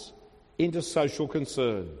us into social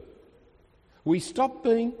concern. We stop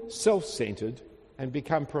being self-centred and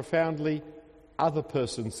become profoundly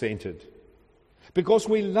other-person-centred. Because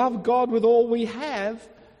we love God with all we have,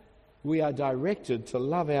 we are directed to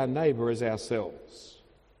love our neighbour as ourselves.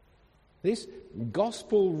 This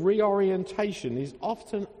gospel reorientation is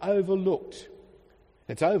often overlooked.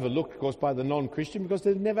 It's overlooked, of course, by the non-Christian because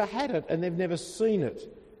they've never had it and they've never seen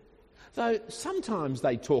it. Though sometimes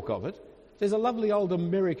they talk of it. There's a lovely old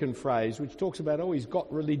American phrase which talks about, oh, he's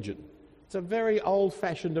got religion. It's a very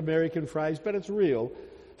old-fashioned American phrase, but it's real.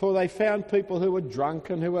 For they found people who were drunk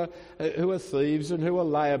and who were thieves and who were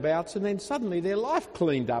layabouts, and then suddenly their life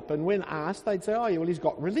cleaned up. And when asked, they'd say, oh, yeah, well, he's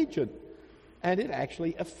got religion. And it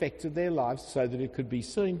actually affected their lives so that it could be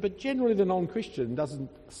seen. But generally the non-Christian doesn't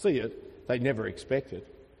see it. They never expect it.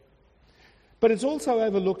 But it's also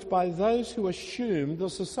overlooked by those who assume the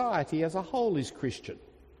society as a whole is Christian,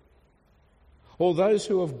 or those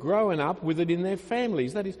who have grown up with it in their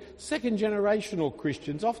families. That is, second-generational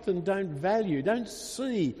Christians often don't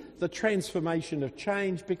see the transformation of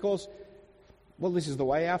change because, well, this is the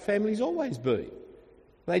way our families always be.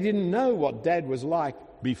 They didn't know what Dad was like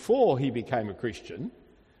before he became a Christian.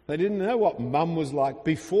 They didn't know what Mum was like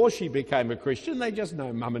before she became a Christian. They just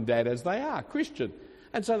know Mum and Dad as they are, Christian.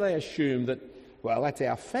 And so they assume that, well, that's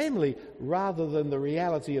our family, rather than the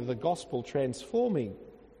reality of the gospel transforming.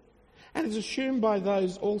 And it's assumed by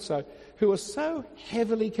those also who are so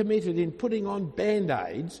heavily committed in putting on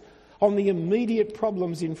band-aids on the immediate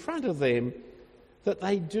problems in front of them that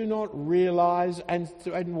they do not realise and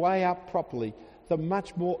weigh up properly the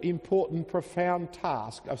much more important, profound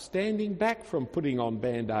task of standing back from putting on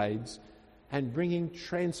band-aids and bringing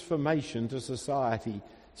transformation to society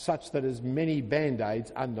such that as many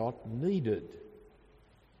band-aids are not needed.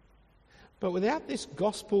 But without this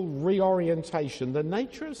gospel reorientation, the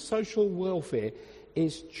nature of social welfare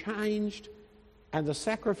is changed and the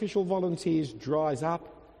sacrificial volunteers dries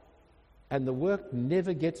up and the work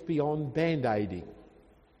never gets beyond band-aiding.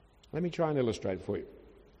 Let me try and illustrate it for you.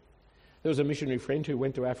 There was a missionary friend who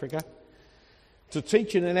went to Africa to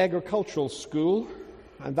teach in an agricultural school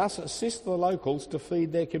and thus assist the locals to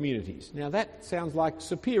feed their communities. Now that sounds like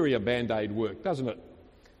superior band-aid work, doesn't it?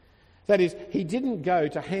 That is, he didn't go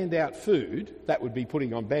to hand out food, that would be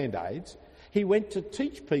putting on band-aids. He went to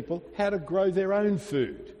teach people how to grow their own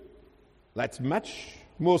food. That's much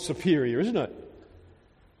more superior, isn't it?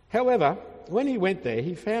 However, when he went there,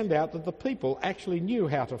 he found out that the people actually knew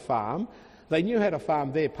how to farm. They knew how to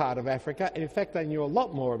farm their part of Africa. In fact, they knew a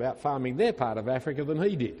lot more about farming their part of Africa than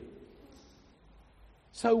he did.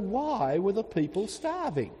 So why were the people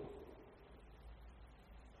starving?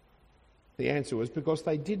 The answer was because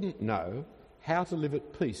they didn't know how to live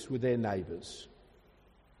at peace with their neighbours.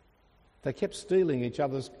 They kept stealing each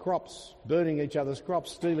other's crops, burning each other's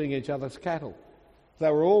crops, stealing each other's cattle. They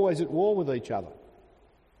were always at war with each other.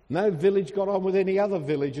 No village got on with any other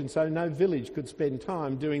village, and so no village could spend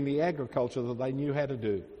time doing the agriculture that they knew how to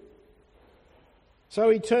do. So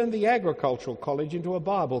he turned the agricultural college into a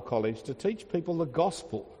Bible college to teach people the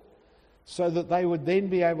gospel so that they would then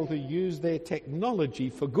be able to use their technology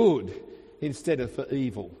for good instead of for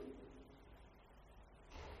evil.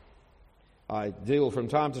 I deal from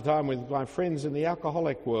time to time with my friends in the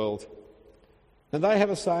alcoholic world, and they have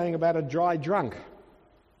a saying about a dry drunk,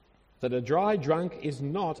 that a dry drunk is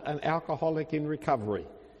not an alcoholic in recovery.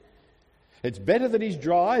 It's better that he's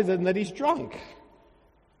dry than that he's drunk,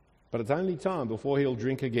 but it's only time before he'll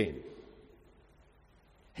drink again.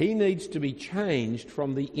 He needs to be changed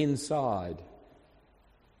from the inside.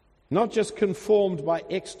 not just conformed by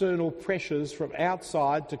external pressures from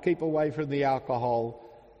outside to keep away from the alcohol.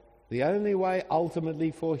 The only way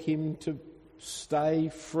ultimately for him to stay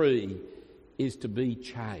free is to be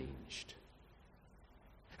changed.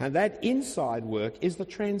 And that inside work is the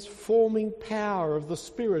transforming power of the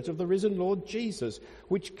Spirit of the risen Lord Jesus,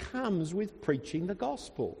 which comes with preaching the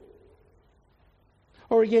gospel.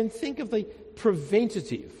 Or again, think of the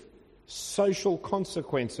preventative social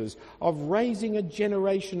consequences of raising a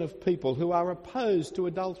generation of people who are opposed to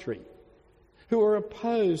adultery, who are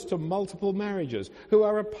opposed to multiple marriages, who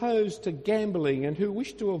are opposed to gambling and who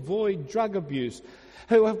wish to avoid drug abuse,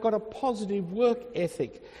 who have got a positive work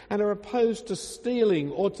ethic and are opposed to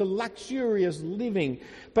stealing or to luxurious living,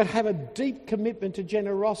 but have a deep commitment to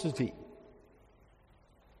generosity.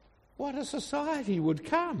 What a society would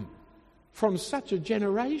come from such a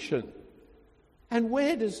generation. And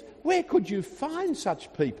where could you find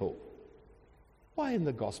such people? Why, in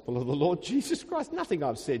the gospel of the Lord Jesus Christ. Nothing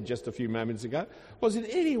I've said just a few moments ago was in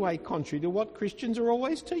any way contrary to what Christians are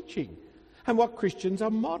always teaching and what Christians are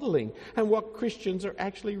modelling and what Christians are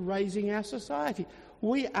actually raising our society.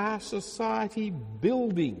 We are society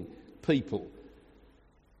building people.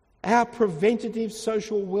 Our preventative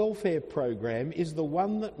social welfare program is the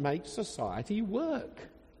one that makes society work.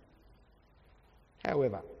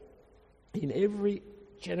 However, in every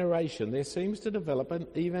generation there seems to develop an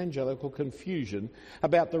evangelical confusion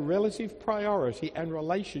about the relative priority and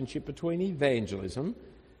relationship between evangelism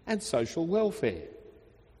and social welfare.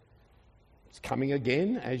 It's coming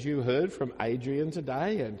again, as you heard from Adrian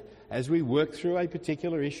today, and as we work through a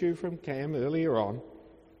particular issue from Cam earlier on.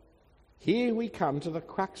 Here we come to the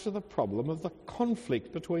crux of the problem of the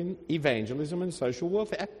conflict between evangelism and social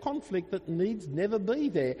welfare, a conflict that needs never be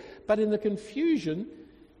there, but in the confusion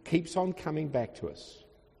keeps on coming back to us.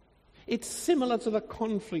 It's similar to the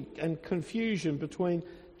conflict and confusion between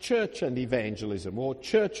church and evangelism or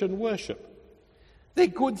church and worship. They're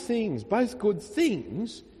good things, both good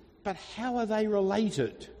things, but how are they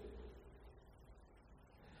related?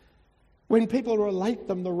 When people relate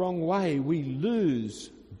them the wrong way, we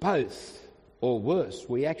lose both, or worse,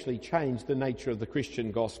 we actually change the nature of the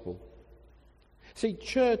Christian gospel. See,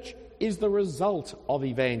 church is the result of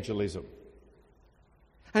evangelism.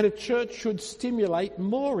 And a church should stimulate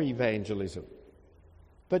more evangelism.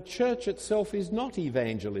 But church itself is not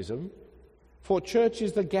evangelism, for church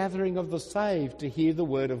is the gathering of the saved to hear the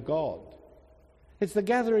word of God. It's the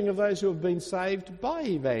gathering of those who have been saved by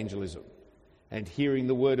evangelism. And hearing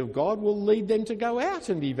the word of God will lead them to go out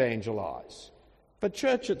and evangelise. But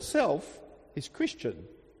church itself is Christian,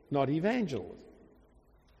 not evangelism.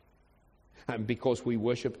 And because we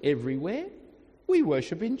worship everywhere, we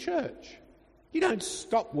worship in church. You don't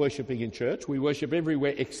stop worshipping in church. We worship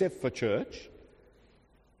everywhere except for church.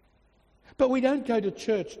 But we don't go to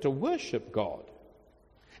church to worship God.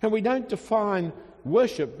 And we don't define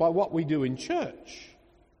worship by what we do in church.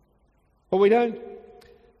 Or we don't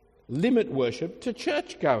limit worship to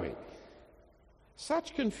church going.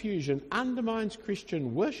 Such confusion undermines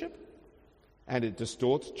Christian worship and it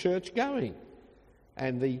distorts church going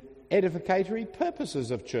and the edificatory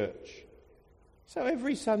purposes of church. So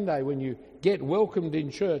every Sunday when you get welcomed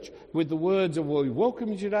in church with the words of, "We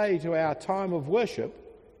welcome you today to our time of worship,"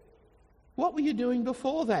 what were you doing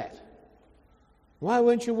before that? Why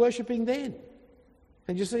weren't you worshipping then?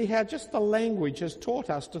 And you see how just the language has taught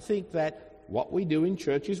us to think that what we do in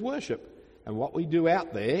church is worship and what we do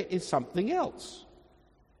out there is something else.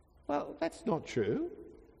 Well, that's not true.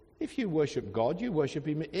 If you worship God, you worship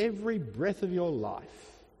him every breath of your life.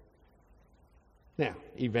 Now,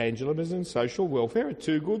 evangelism and social welfare are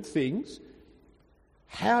two good things.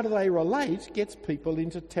 How do they relate gets people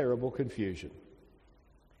into terrible confusion.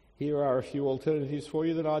 Here are a few alternatives for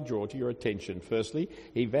you that I draw to your attention. Firstly,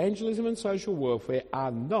 evangelism and social welfare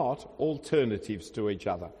are not alternatives to each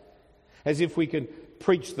other. As if we can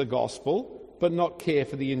preach the gospel but not care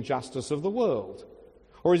for the injustice of the world.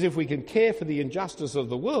 Or as if we can care for the injustice of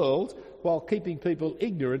the world while keeping people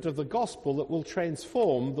ignorant of the gospel that will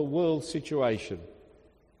transform the world situation.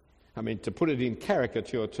 I mean, to put it in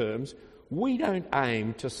caricature terms, we don't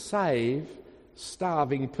aim to save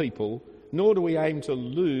starving people, nor do we aim to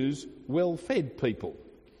lose well-fed people.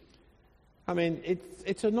 I mean,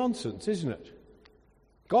 it's a nonsense, isn't it?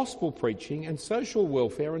 Gospel preaching and social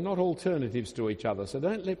welfare are not alternatives to each other, so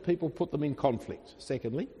don't let people put them in conflict.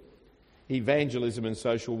 Secondly, evangelism and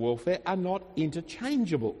social welfare are not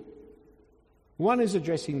interchangeable. One is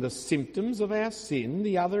addressing the symptoms of our sin,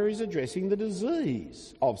 the other is addressing the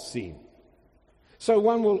disease of sin. So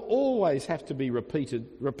one will always have to be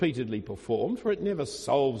repeatedly performed, for it never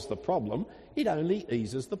solves the problem, it only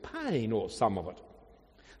eases the pain or some of it.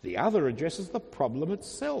 The other addresses the problem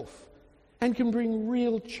itself and can bring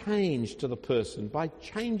real change to the person by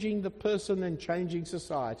changing the person and changing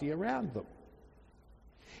society around them.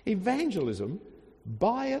 Evangelism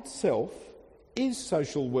by itself is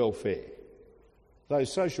social welfare, though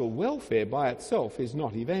social welfare by itself is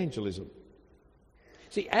not evangelism.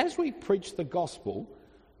 See, as we preach the gospel,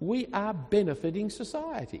 we are benefiting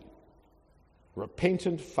society.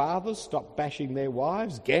 Repentant fathers stop bashing their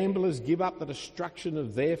wives, gamblers give up the destruction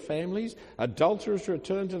of their families, adulterers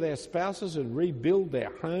return to their spouses and rebuild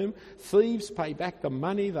their home, thieves pay back the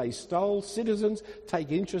money they stole, citizens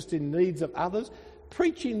take interest in needs of others.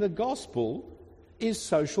 Preaching the gospel is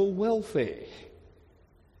social welfare.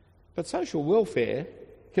 But social welfare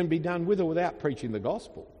can be done with or without preaching the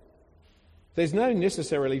gospel. There's no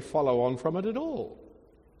necessarily follow-on from it at all.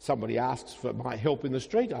 Somebody asks for my help in the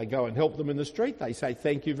street, I go and help them in the street, they say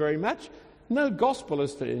thank you very much. No gospel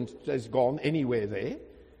has gone anywhere there.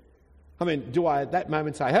 I mean, do I at that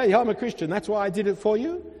moment say, hey, I'm a Christian, that's why I did it for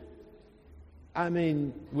you? I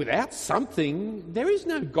mean, without something, there is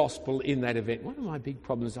no gospel in that event. One of my big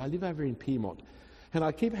problems, I live over in Piedmont, and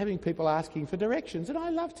I keep having people asking for directions, and I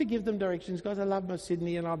love to give them directions because I love my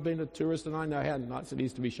Sydney and I've been a tourist and I know how nice it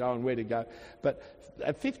is to be shown where to go. But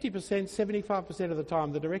at 50%, 75% of the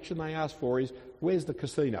time, the direction they ask for is, where's the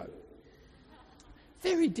casino?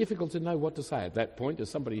 Very difficult to know what to say at that point as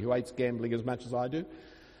somebody who hates gambling as much as I do.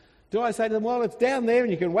 Do I say to them, well, it's down there and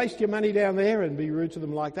you can waste your money down there and be rude to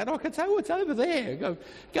them like that? Or I could say, oh, it's over there.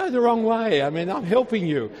 Go the wrong way. I mean, I'm helping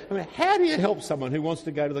you. I mean, how do you help someone who wants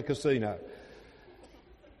to go to the casino?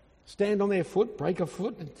 Stand on their foot, break a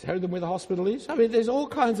foot and tell them where the hospital is? I mean, there's all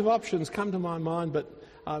kinds of options come to my mind, but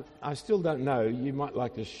I still don't know. You might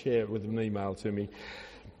like to share it with an email to me.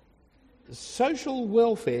 Social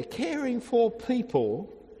welfare, caring for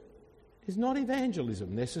people, is not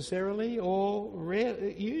evangelism necessarily or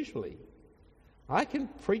usually. I can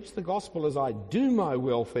preach the gospel as I do my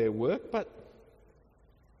welfare work, but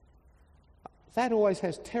that always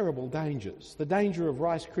has terrible dangers. The danger of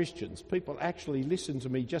rice Christians. People actually listen to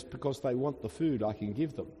me just because they want the food I can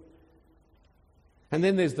give them. And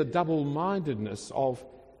then there's the double-mindedness of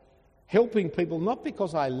helping people not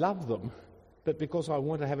because I love them, but because I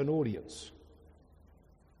want to have an audience.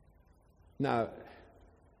 No,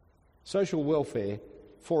 social welfare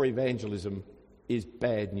for evangelism is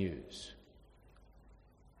bad news.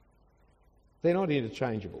 They're not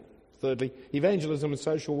interchangeable. Thirdly, evangelism and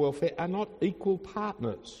social welfare are not equal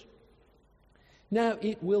partners. Now,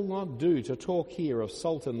 it will not do to talk here of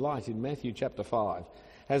salt and light in Matthew chapter 5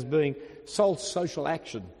 as being salt's social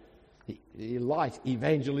action, light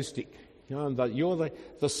evangelistic. You know, you're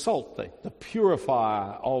the salt, the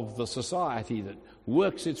purifier of the society that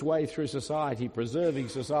works its way through society, preserving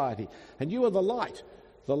society. And you are the light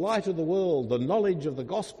of the world, the knowledge of the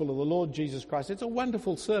gospel of the Lord Jesus Christ. It's a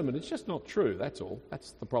wonderful sermon. It's just not true, that's all.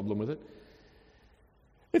 That's the problem with it.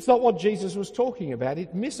 It's not what Jesus was talking about.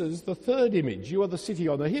 It misses the third image. You are the city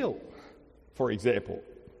on the hill, for example.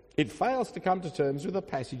 It fails to come to terms with a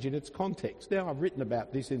passage in its context. Now, I've written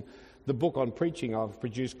about this in the book on preaching I've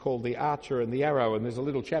produced called The Archer and the Arrow, and there's a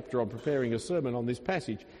little chapter on preparing a sermon on this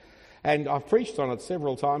passage. And I've preached on it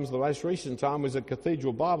several times. The most recent time was a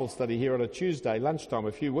Cathedral Bible study here on a Tuesday lunchtime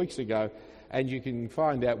a few weeks ago, and you can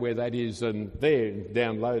find out where that is and there and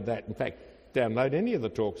download that. In fact, download any of the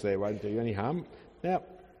talks there, won't do you any harm. Now,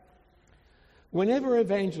 whenever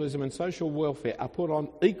evangelism and social welfare are put on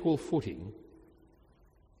equal footing,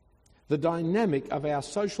 the dynamic of our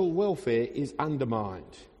social welfare is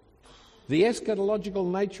undermined. The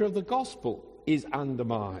eschatological nature of the gospel is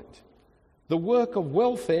undermined. The work of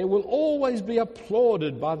welfare will always be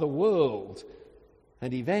applauded by the world,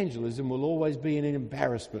 and evangelism will always be an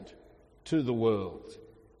embarrassment to the world,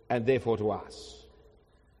 and therefore to us.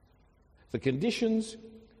 The conditions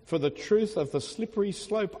for the truth of the slippery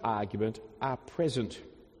slope argument are present,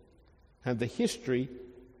 and the history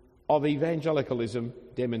of evangelicalism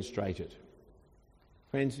demonstrated.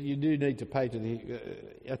 Friends, you do need to pay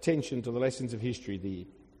attention to the lessons of history there.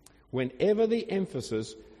 Whenever the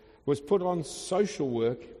emphasis was put on social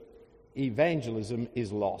work, evangelism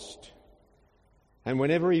is lost. And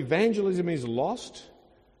whenever evangelism is lost,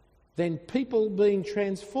 then people being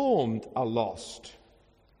transformed are lost.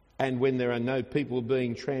 And when there are no people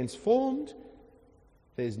being transformed,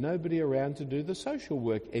 there's nobody around to do the social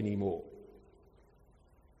work anymore.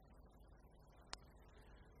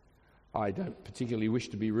 I don't particularly wish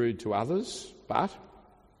to be rude to others, but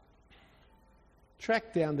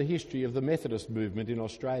track down the history of the Methodist movement in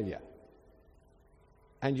Australia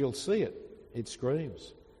and you'll see it. It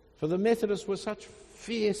screams. For the Methodists were such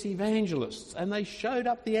fierce evangelists, and they showed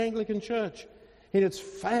up the Anglican Church in its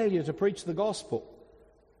failure to preach the gospel.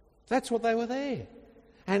 That's what they were there.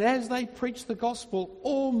 And as they preached the gospel,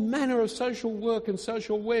 all manner of social work and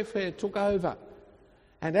social welfare took over.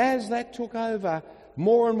 And as that took over,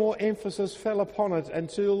 more and more emphasis fell upon it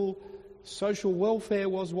until social welfare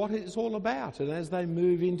was what it's all about. And as they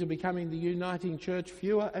move into becoming the uniting church,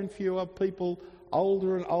 fewer and fewer people,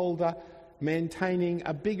 older and older, maintaining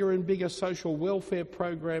a bigger and bigger social welfare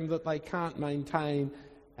program that they can't maintain,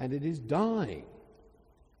 and it is dying.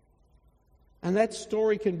 And that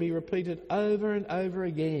story can be repeated over and over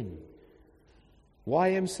again.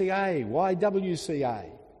 YMCA,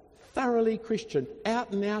 YWCA, thoroughly Christian,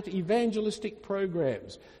 out-and-out evangelistic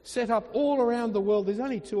programs set up all around the world. There's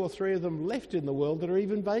only 2 or 3 of them left in the world that are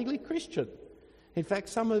even vaguely Christian. In fact,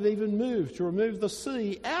 some have even moved to remove the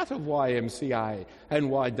C out of YMCA and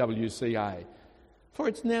YWCA. For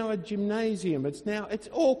it's now a gymnasium, it's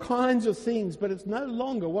all kinds of things, but it's no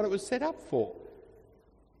longer what it was set up for.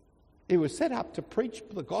 It was set up to preach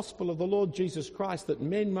the gospel of the Lord Jesus Christ, that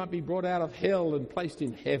men might be brought out of hell and placed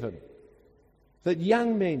in heaven. That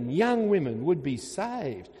young men, young women would be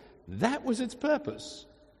saved. That was its purpose.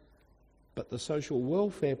 But the social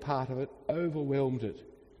welfare part of it overwhelmed it.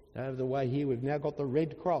 Over the way here, we've now got the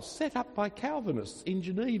Red Cross, set up by Calvinists in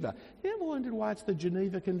Geneva. You ever wondered why it's the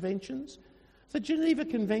Geneva Conventions? The Geneva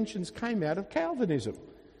Conventions came out of Calvinism.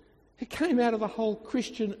 It came out of the whole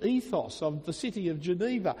Christian ethos of the city of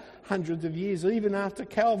Geneva. Hundreds of years, even after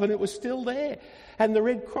Calvin, it was still there. And the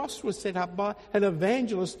Red Cross was set up by an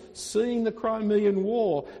evangelist seeing the Crimean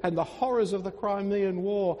War and the horrors of the Crimean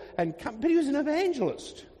War. But he was an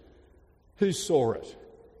evangelist who saw it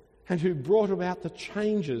and who brought about the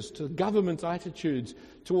changes to government attitudes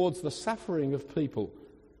towards the suffering of people.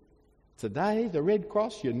 Today, the Red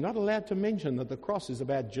Cross, you're not allowed to mention that the cross is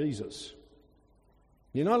about Jesus.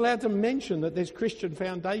 You're not allowed to mention that there's Christian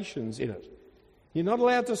foundations in it. You're not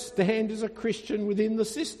allowed to stand as a Christian within the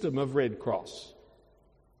system of Red Cross.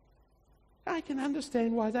 I can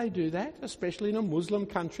understand why they do that, especially in a Muslim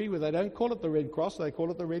country where they don't call it the Red Cross, they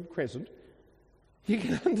call it the Red Crescent. You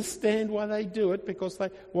can understand why they do it, because they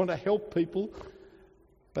want to help people.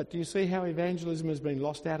 But do you see how evangelism has been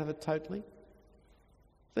lost out of it totally?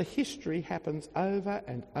 The history happens over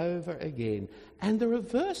and over again, and the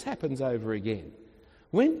reverse happens over again.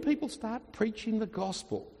 When people start preaching the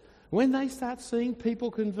gospel, when they start seeing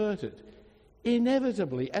people converted,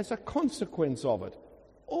 inevitably, as a consequence of it,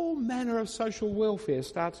 all manner of social welfare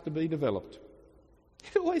starts to be developed.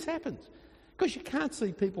 It always happens. Because you can't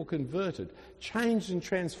see people converted, changed and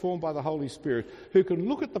transformed by the Holy Spirit, who can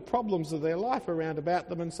look at the problems of their life around about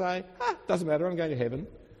them and say, doesn't matter, I'm going to heaven.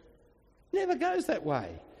 Never goes that way.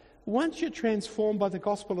 Once you're transformed by the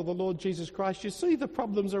gospel of the Lord Jesus Christ, you see the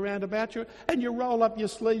problems around about you and you roll up your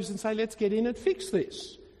sleeves and say, let's get in and fix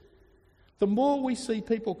this. The more we see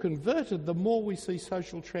people converted, the more we see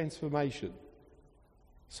social transformation.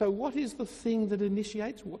 So what is the thing that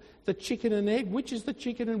initiates the chicken and egg? Which is the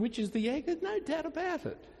chicken and which is the egg? There's no doubt about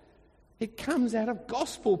it. It comes out of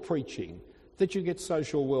gospel preaching that you get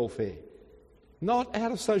social welfare. Not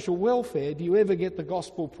out of social welfare do you ever get the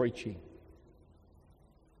gospel preaching.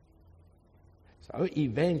 So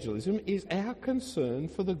evangelism is our concern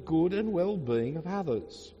for the good and well-being of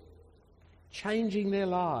others, changing their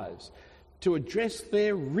lives to address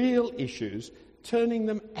their real issues, turning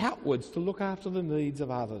them outwards to look after the needs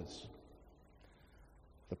of others.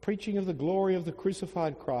 The preaching of the glory of the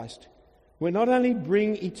crucified Christ will not only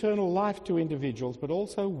bring eternal life to individuals, but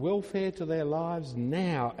also welfare to their lives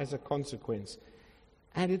now as a consequence.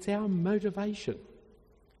 And it's our motivation,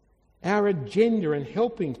 our agenda in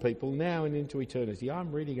helping people now and into eternity.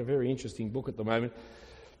 I'm reading a very interesting book at the moment.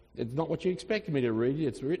 It's not what you expected me to read.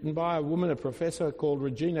 It's written by a woman, a professor called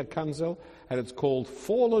Regina Kunzel, and it's called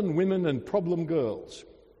Fallen Women and Problem Girls.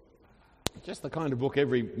 Just the kind of book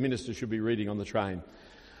every minister should be reading on the train.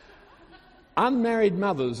 Unmarried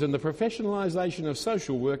Mothers and the Professionalisation of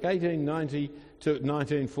Social Work, 1890 to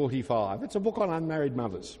 1945. It's a book on unmarried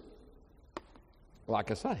mothers.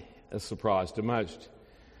 Like I say, a surprise to most.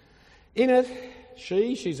 In it,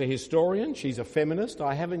 she's a historian, she's a feminist.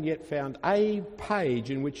 I haven't yet found a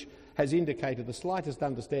page in which has indicated the slightest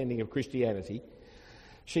understanding of Christianity.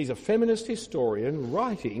 She's a feminist historian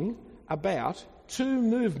writing about two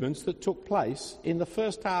movements that took place in the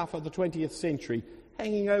first half of the 20th century,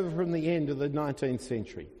 hanging over from the end of the 19th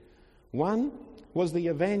century. One was the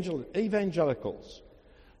Evangelicals,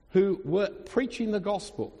 who were preaching the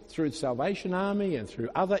gospel through the Salvation Army and through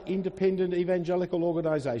other independent evangelical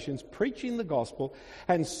organisations, preaching the gospel,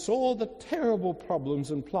 and saw the terrible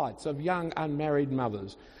problems and plights of young unmarried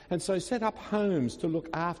mothers And so set up homes to look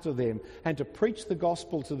after them and to preach the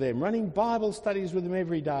gospel to them, running Bible studies with them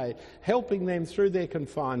every day, helping them through their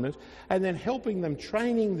confinement, and then helping them,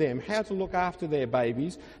 training them how to look after their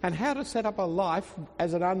babies and how to set up a life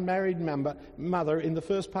as an unmarried mother in the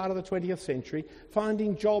first part of the 20th century,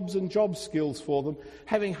 finding jobs and job skills for them,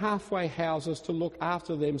 having halfway houses to look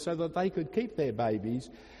after them so that they could keep their babies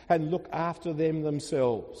and look after them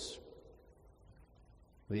themselves.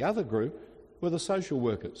 The other group were the social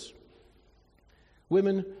workers,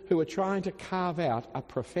 women who were trying to carve out a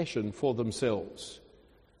profession for themselves,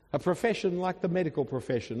 a profession like the medical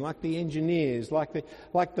profession, like the engineers, like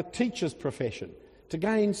the teacher's profession, to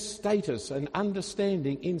gain status and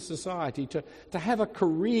understanding in society, to have a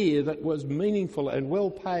career that was meaningful and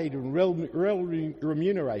well paid and well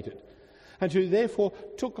remunerated, and who therefore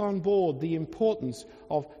took on board the importance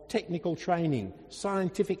of technical training,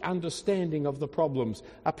 scientific understanding of the problems,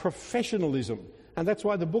 a professionalism. And that's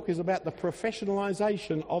why the book is about the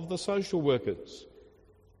professionalisation of the social workers.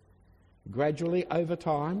 Gradually, over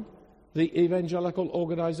time, the evangelical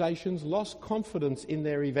organisations lost confidence in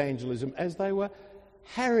their evangelism as they were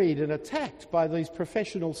harried and attacked by these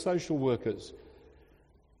professional social workers.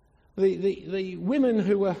 The women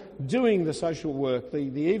who were doing the social work, the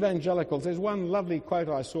evangelicals, there's one lovely quote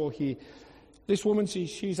I saw here. This woman,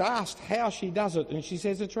 she's asked how she does it, and she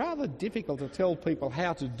says, it's rather difficult to tell people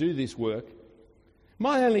how to do this work.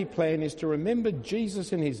 My only plan is to remember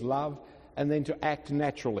Jesus and his love and then to act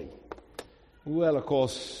naturally. Well, of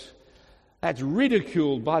course, that's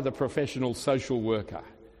ridiculed by the professional social worker.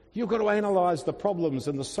 You've got to analyse the problems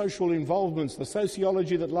and the social involvements, the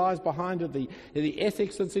sociology that lies behind it, the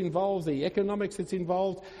ethics that's involved, the economics that's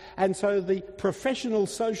involved. And so the professional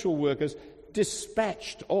social workers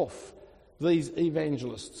dispatched off these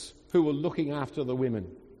evangelists who were looking after the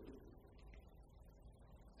women.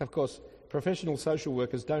 Of course, professional social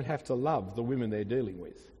workers don't have to love the women they're dealing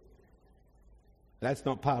with. That's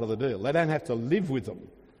not part of the deal. They don't have to live with them.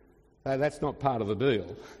 That's not part of the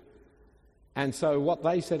deal. And so what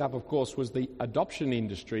they set up, of course, was the adoption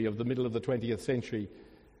industry of the middle of the 20th century,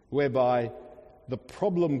 whereby the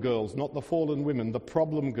problem girls, not the fallen women, the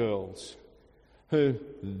problem girls, who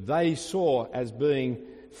they saw as being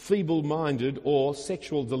feeble-minded or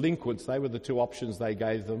sexual delinquents, they were the two options they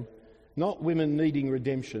gave them, not women needing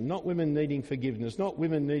redemption, not women needing forgiveness, not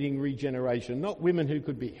women needing regeneration, not women who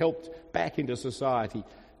could be helped back into society,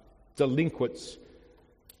 delinquents,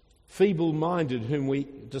 feeble-minded, whom we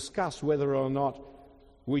discuss whether or not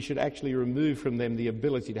we should actually remove from them the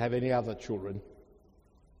ability to have any other children.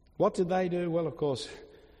 What did they do? Well, of course,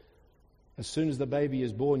 as soon as the baby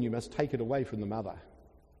is born, you must take it away from the mother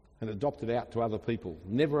and adopt it out to other people.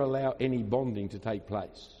 Never allow any bonding to take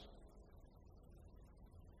place.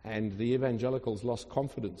 And the evangelicals lost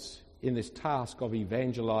confidence in this task of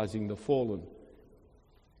evangelising the fallen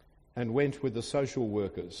and went with the social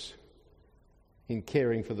workers in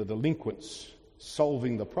caring for the delinquents,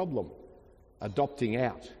 solving the problem, adopting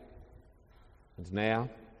out. And now,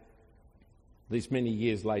 these many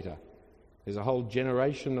years later, there's a whole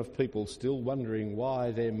generation of people still wondering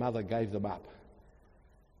why their mother gave them up,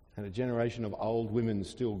 and a generation of old women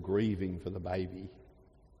still grieving for the baby.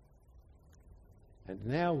 And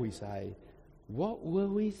now we say, what were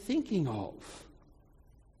we thinking of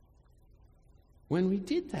when we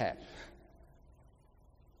did that?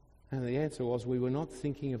 And the answer was, we were not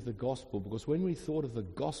thinking of the gospel, because when we thought of the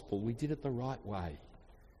gospel, we did it the right way.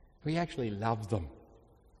 We actually loved them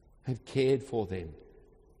and cared for them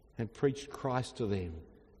and preached Christ to them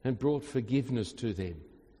and brought forgiveness to them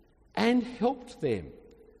and helped them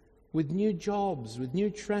with new jobs, with new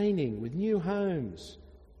training, with new homes,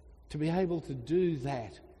 to be able to do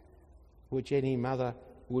that which any mother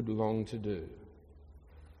would long to do.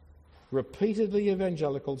 Repeatedly,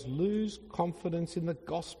 evangelicals lose confidence in the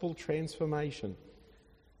gospel transformation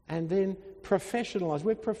and then professionalise.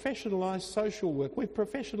 We've professionalised social work, we've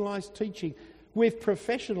professionalised teaching, we've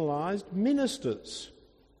professionalised ministers.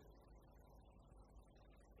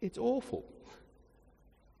 It's awful.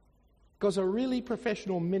 Because a really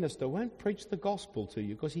professional minister won't preach the gospel to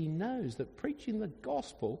you because he knows that preaching the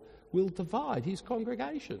gospel will divide his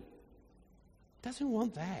congregation. Doesn't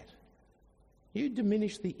want that. You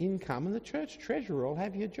diminish the income and the church treasurer will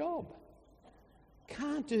have your job.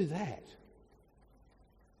 Can't do that.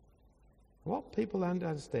 What people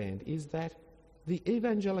understand is that the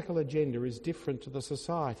evangelical agenda is different to the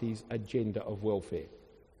society's agenda of welfare.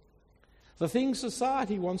 The things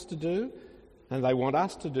society wants to do and they want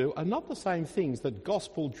us to do are not the same things that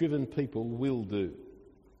gospel-driven people will do.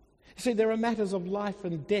 You see, there are matters of life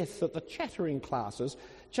and death that the chattering classes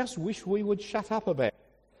just wish we would shut up about,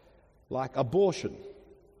 like abortion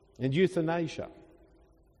and euthanasia.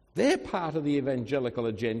 They're part of the evangelical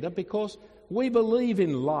agenda because we believe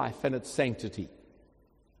in life and its sanctity.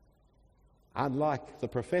 Unlike the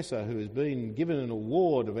professor who has been given an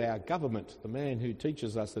award of our government, the man who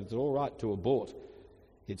teaches us that it's all right to abort.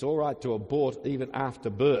 It's all right to abort even after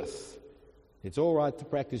birth. It's all right to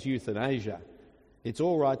practice euthanasia. It's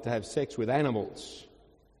all right to have sex with animals.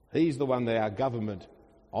 He's the one that our government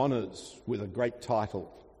honours with a great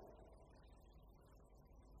title.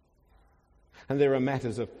 And there are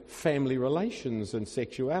matters of family relations and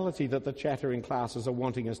sexuality that the chattering classes are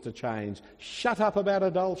wanting us to change. Shut up about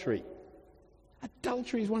adultery.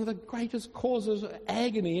 Adultery is one of the greatest causes of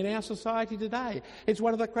agony in our society today. It's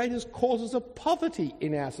one of the greatest causes of poverty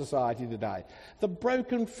in our society today. The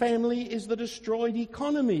broken family is the destroyed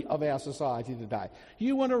economy of our society today.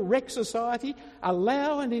 You want to wreck society?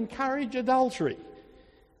 Allow and encourage adultery.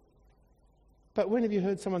 But when have you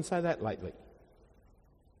heard someone say that lately?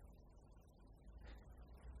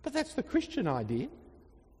 But that's the Christian idea.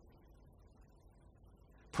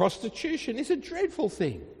 Prostitution is a dreadful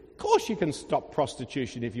thing. Of course you can stop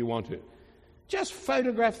prostitution if you want to. Just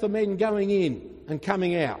photograph the men going in and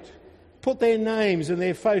coming out. Put their names and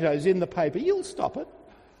their photos in the paper. You'll stop it.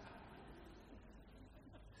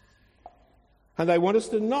 And they want us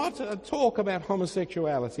to not talk about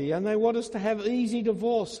homosexuality, and they want us to have easy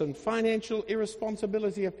divorce and financial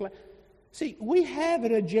irresponsibility of See, we have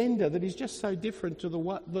an agenda that is just so different to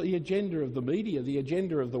the agenda of the media, the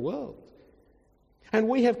agenda of the world. And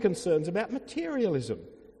we have concerns about materialism.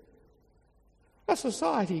 A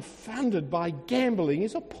society funded by gambling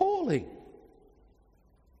is appalling.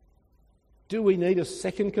 Do we need a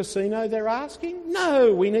second casino, they're asking?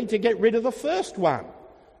 No, we need to get rid of the first one.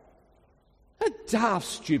 A daft,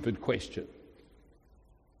 stupid question.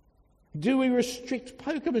 Do we restrict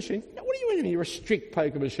poker machines? What do you mean you restrict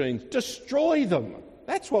poker machines? Destroy them.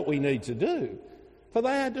 That's what we need to do. For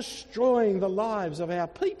they are destroying the lives of our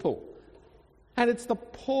people. And it's the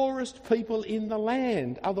poorest people in the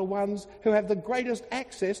land are the ones who have the greatest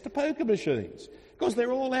access to poker machines, because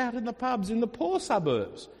they're all out in the pubs in the poor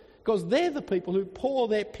suburbs, because they're the people who pour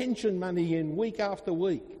their pension money in week after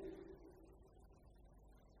week.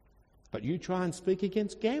 But you try and speak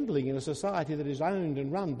against gambling in a society that is owned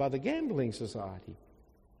and run by the gambling society.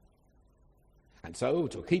 And so,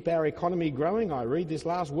 to keep our economy growing, I read this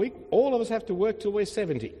last week, all of us have to work till we're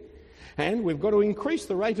 70. And we've got to increase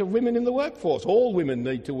the rate of women in the workforce. All women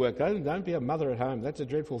need to work. Don't be a mother at home. That's a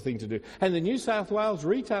dreadful thing to do. And the New South Wales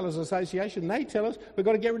Retailers Association, they tell us we've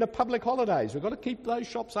got to get rid of public holidays. We've got to keep those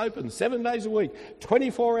shops open 7 days a week,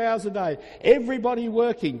 24 hours a day, everybody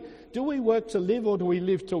working. Do we work to live or do we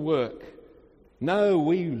live to work? No,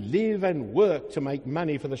 we live and work to make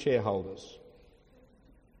money for the shareholders.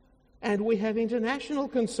 And we have international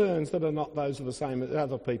concerns that are not those of the same as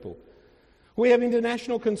other people. We have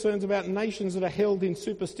international concerns about nations that are held in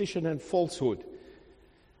superstition and falsehood,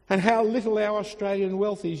 and how little our Australian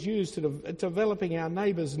wealth is used to developing our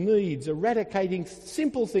neighbours' needs, eradicating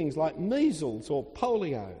simple things like measles or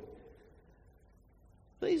polio.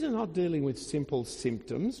 These are not dealing with simple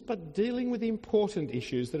symptoms, but dealing with important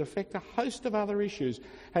issues that affect a host of other issues.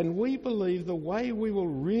 And we believe the way we will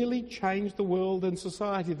really change the world and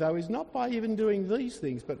society, though, is not by even doing these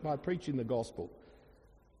things, but by preaching the gospel.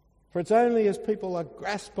 For it's only as people are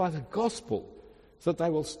grasped by the gospel that they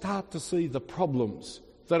will start to see the problems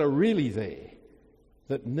that are really there,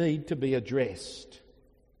 that need to be addressed.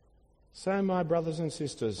 So, my brothers and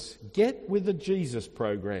sisters, get with the Jesus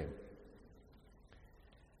program.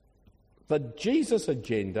 The Jesus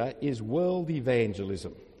agenda is world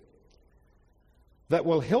evangelism that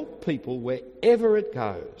will help people wherever it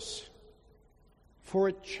goes, for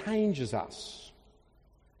it changes us.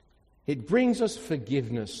 It brings us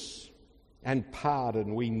forgiveness and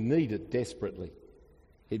pardon. We need it desperately.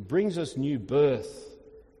 It brings us new birth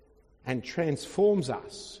and transforms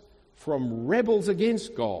us from rebels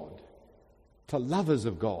against God to lovers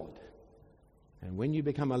of God. And when you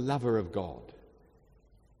become a lover of God,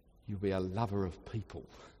 you'll be a lover of people.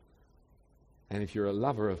 And if you're a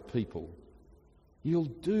lover of people, you'll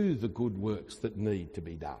do the good works that need to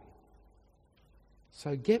be done.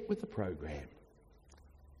 So get with the program.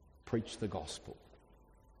 Preach the gospel.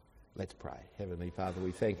 Let's pray. Heavenly Father,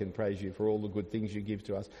 we thank and praise you for all the good things you give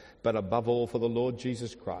to us, but above all for the Lord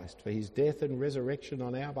Jesus Christ, for his death and resurrection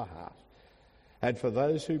on our behalf, and for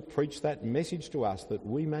those who preach that message to us that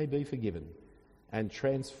we may be forgiven and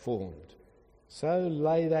transformed. So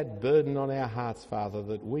lay that burden on our hearts, Father,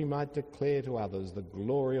 that we might declare to others the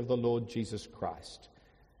glory of the Lord Jesus Christ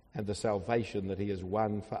and the salvation that he has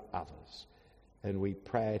won for others. And we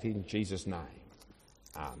pray it in Jesus' name.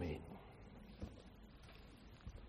 Amen.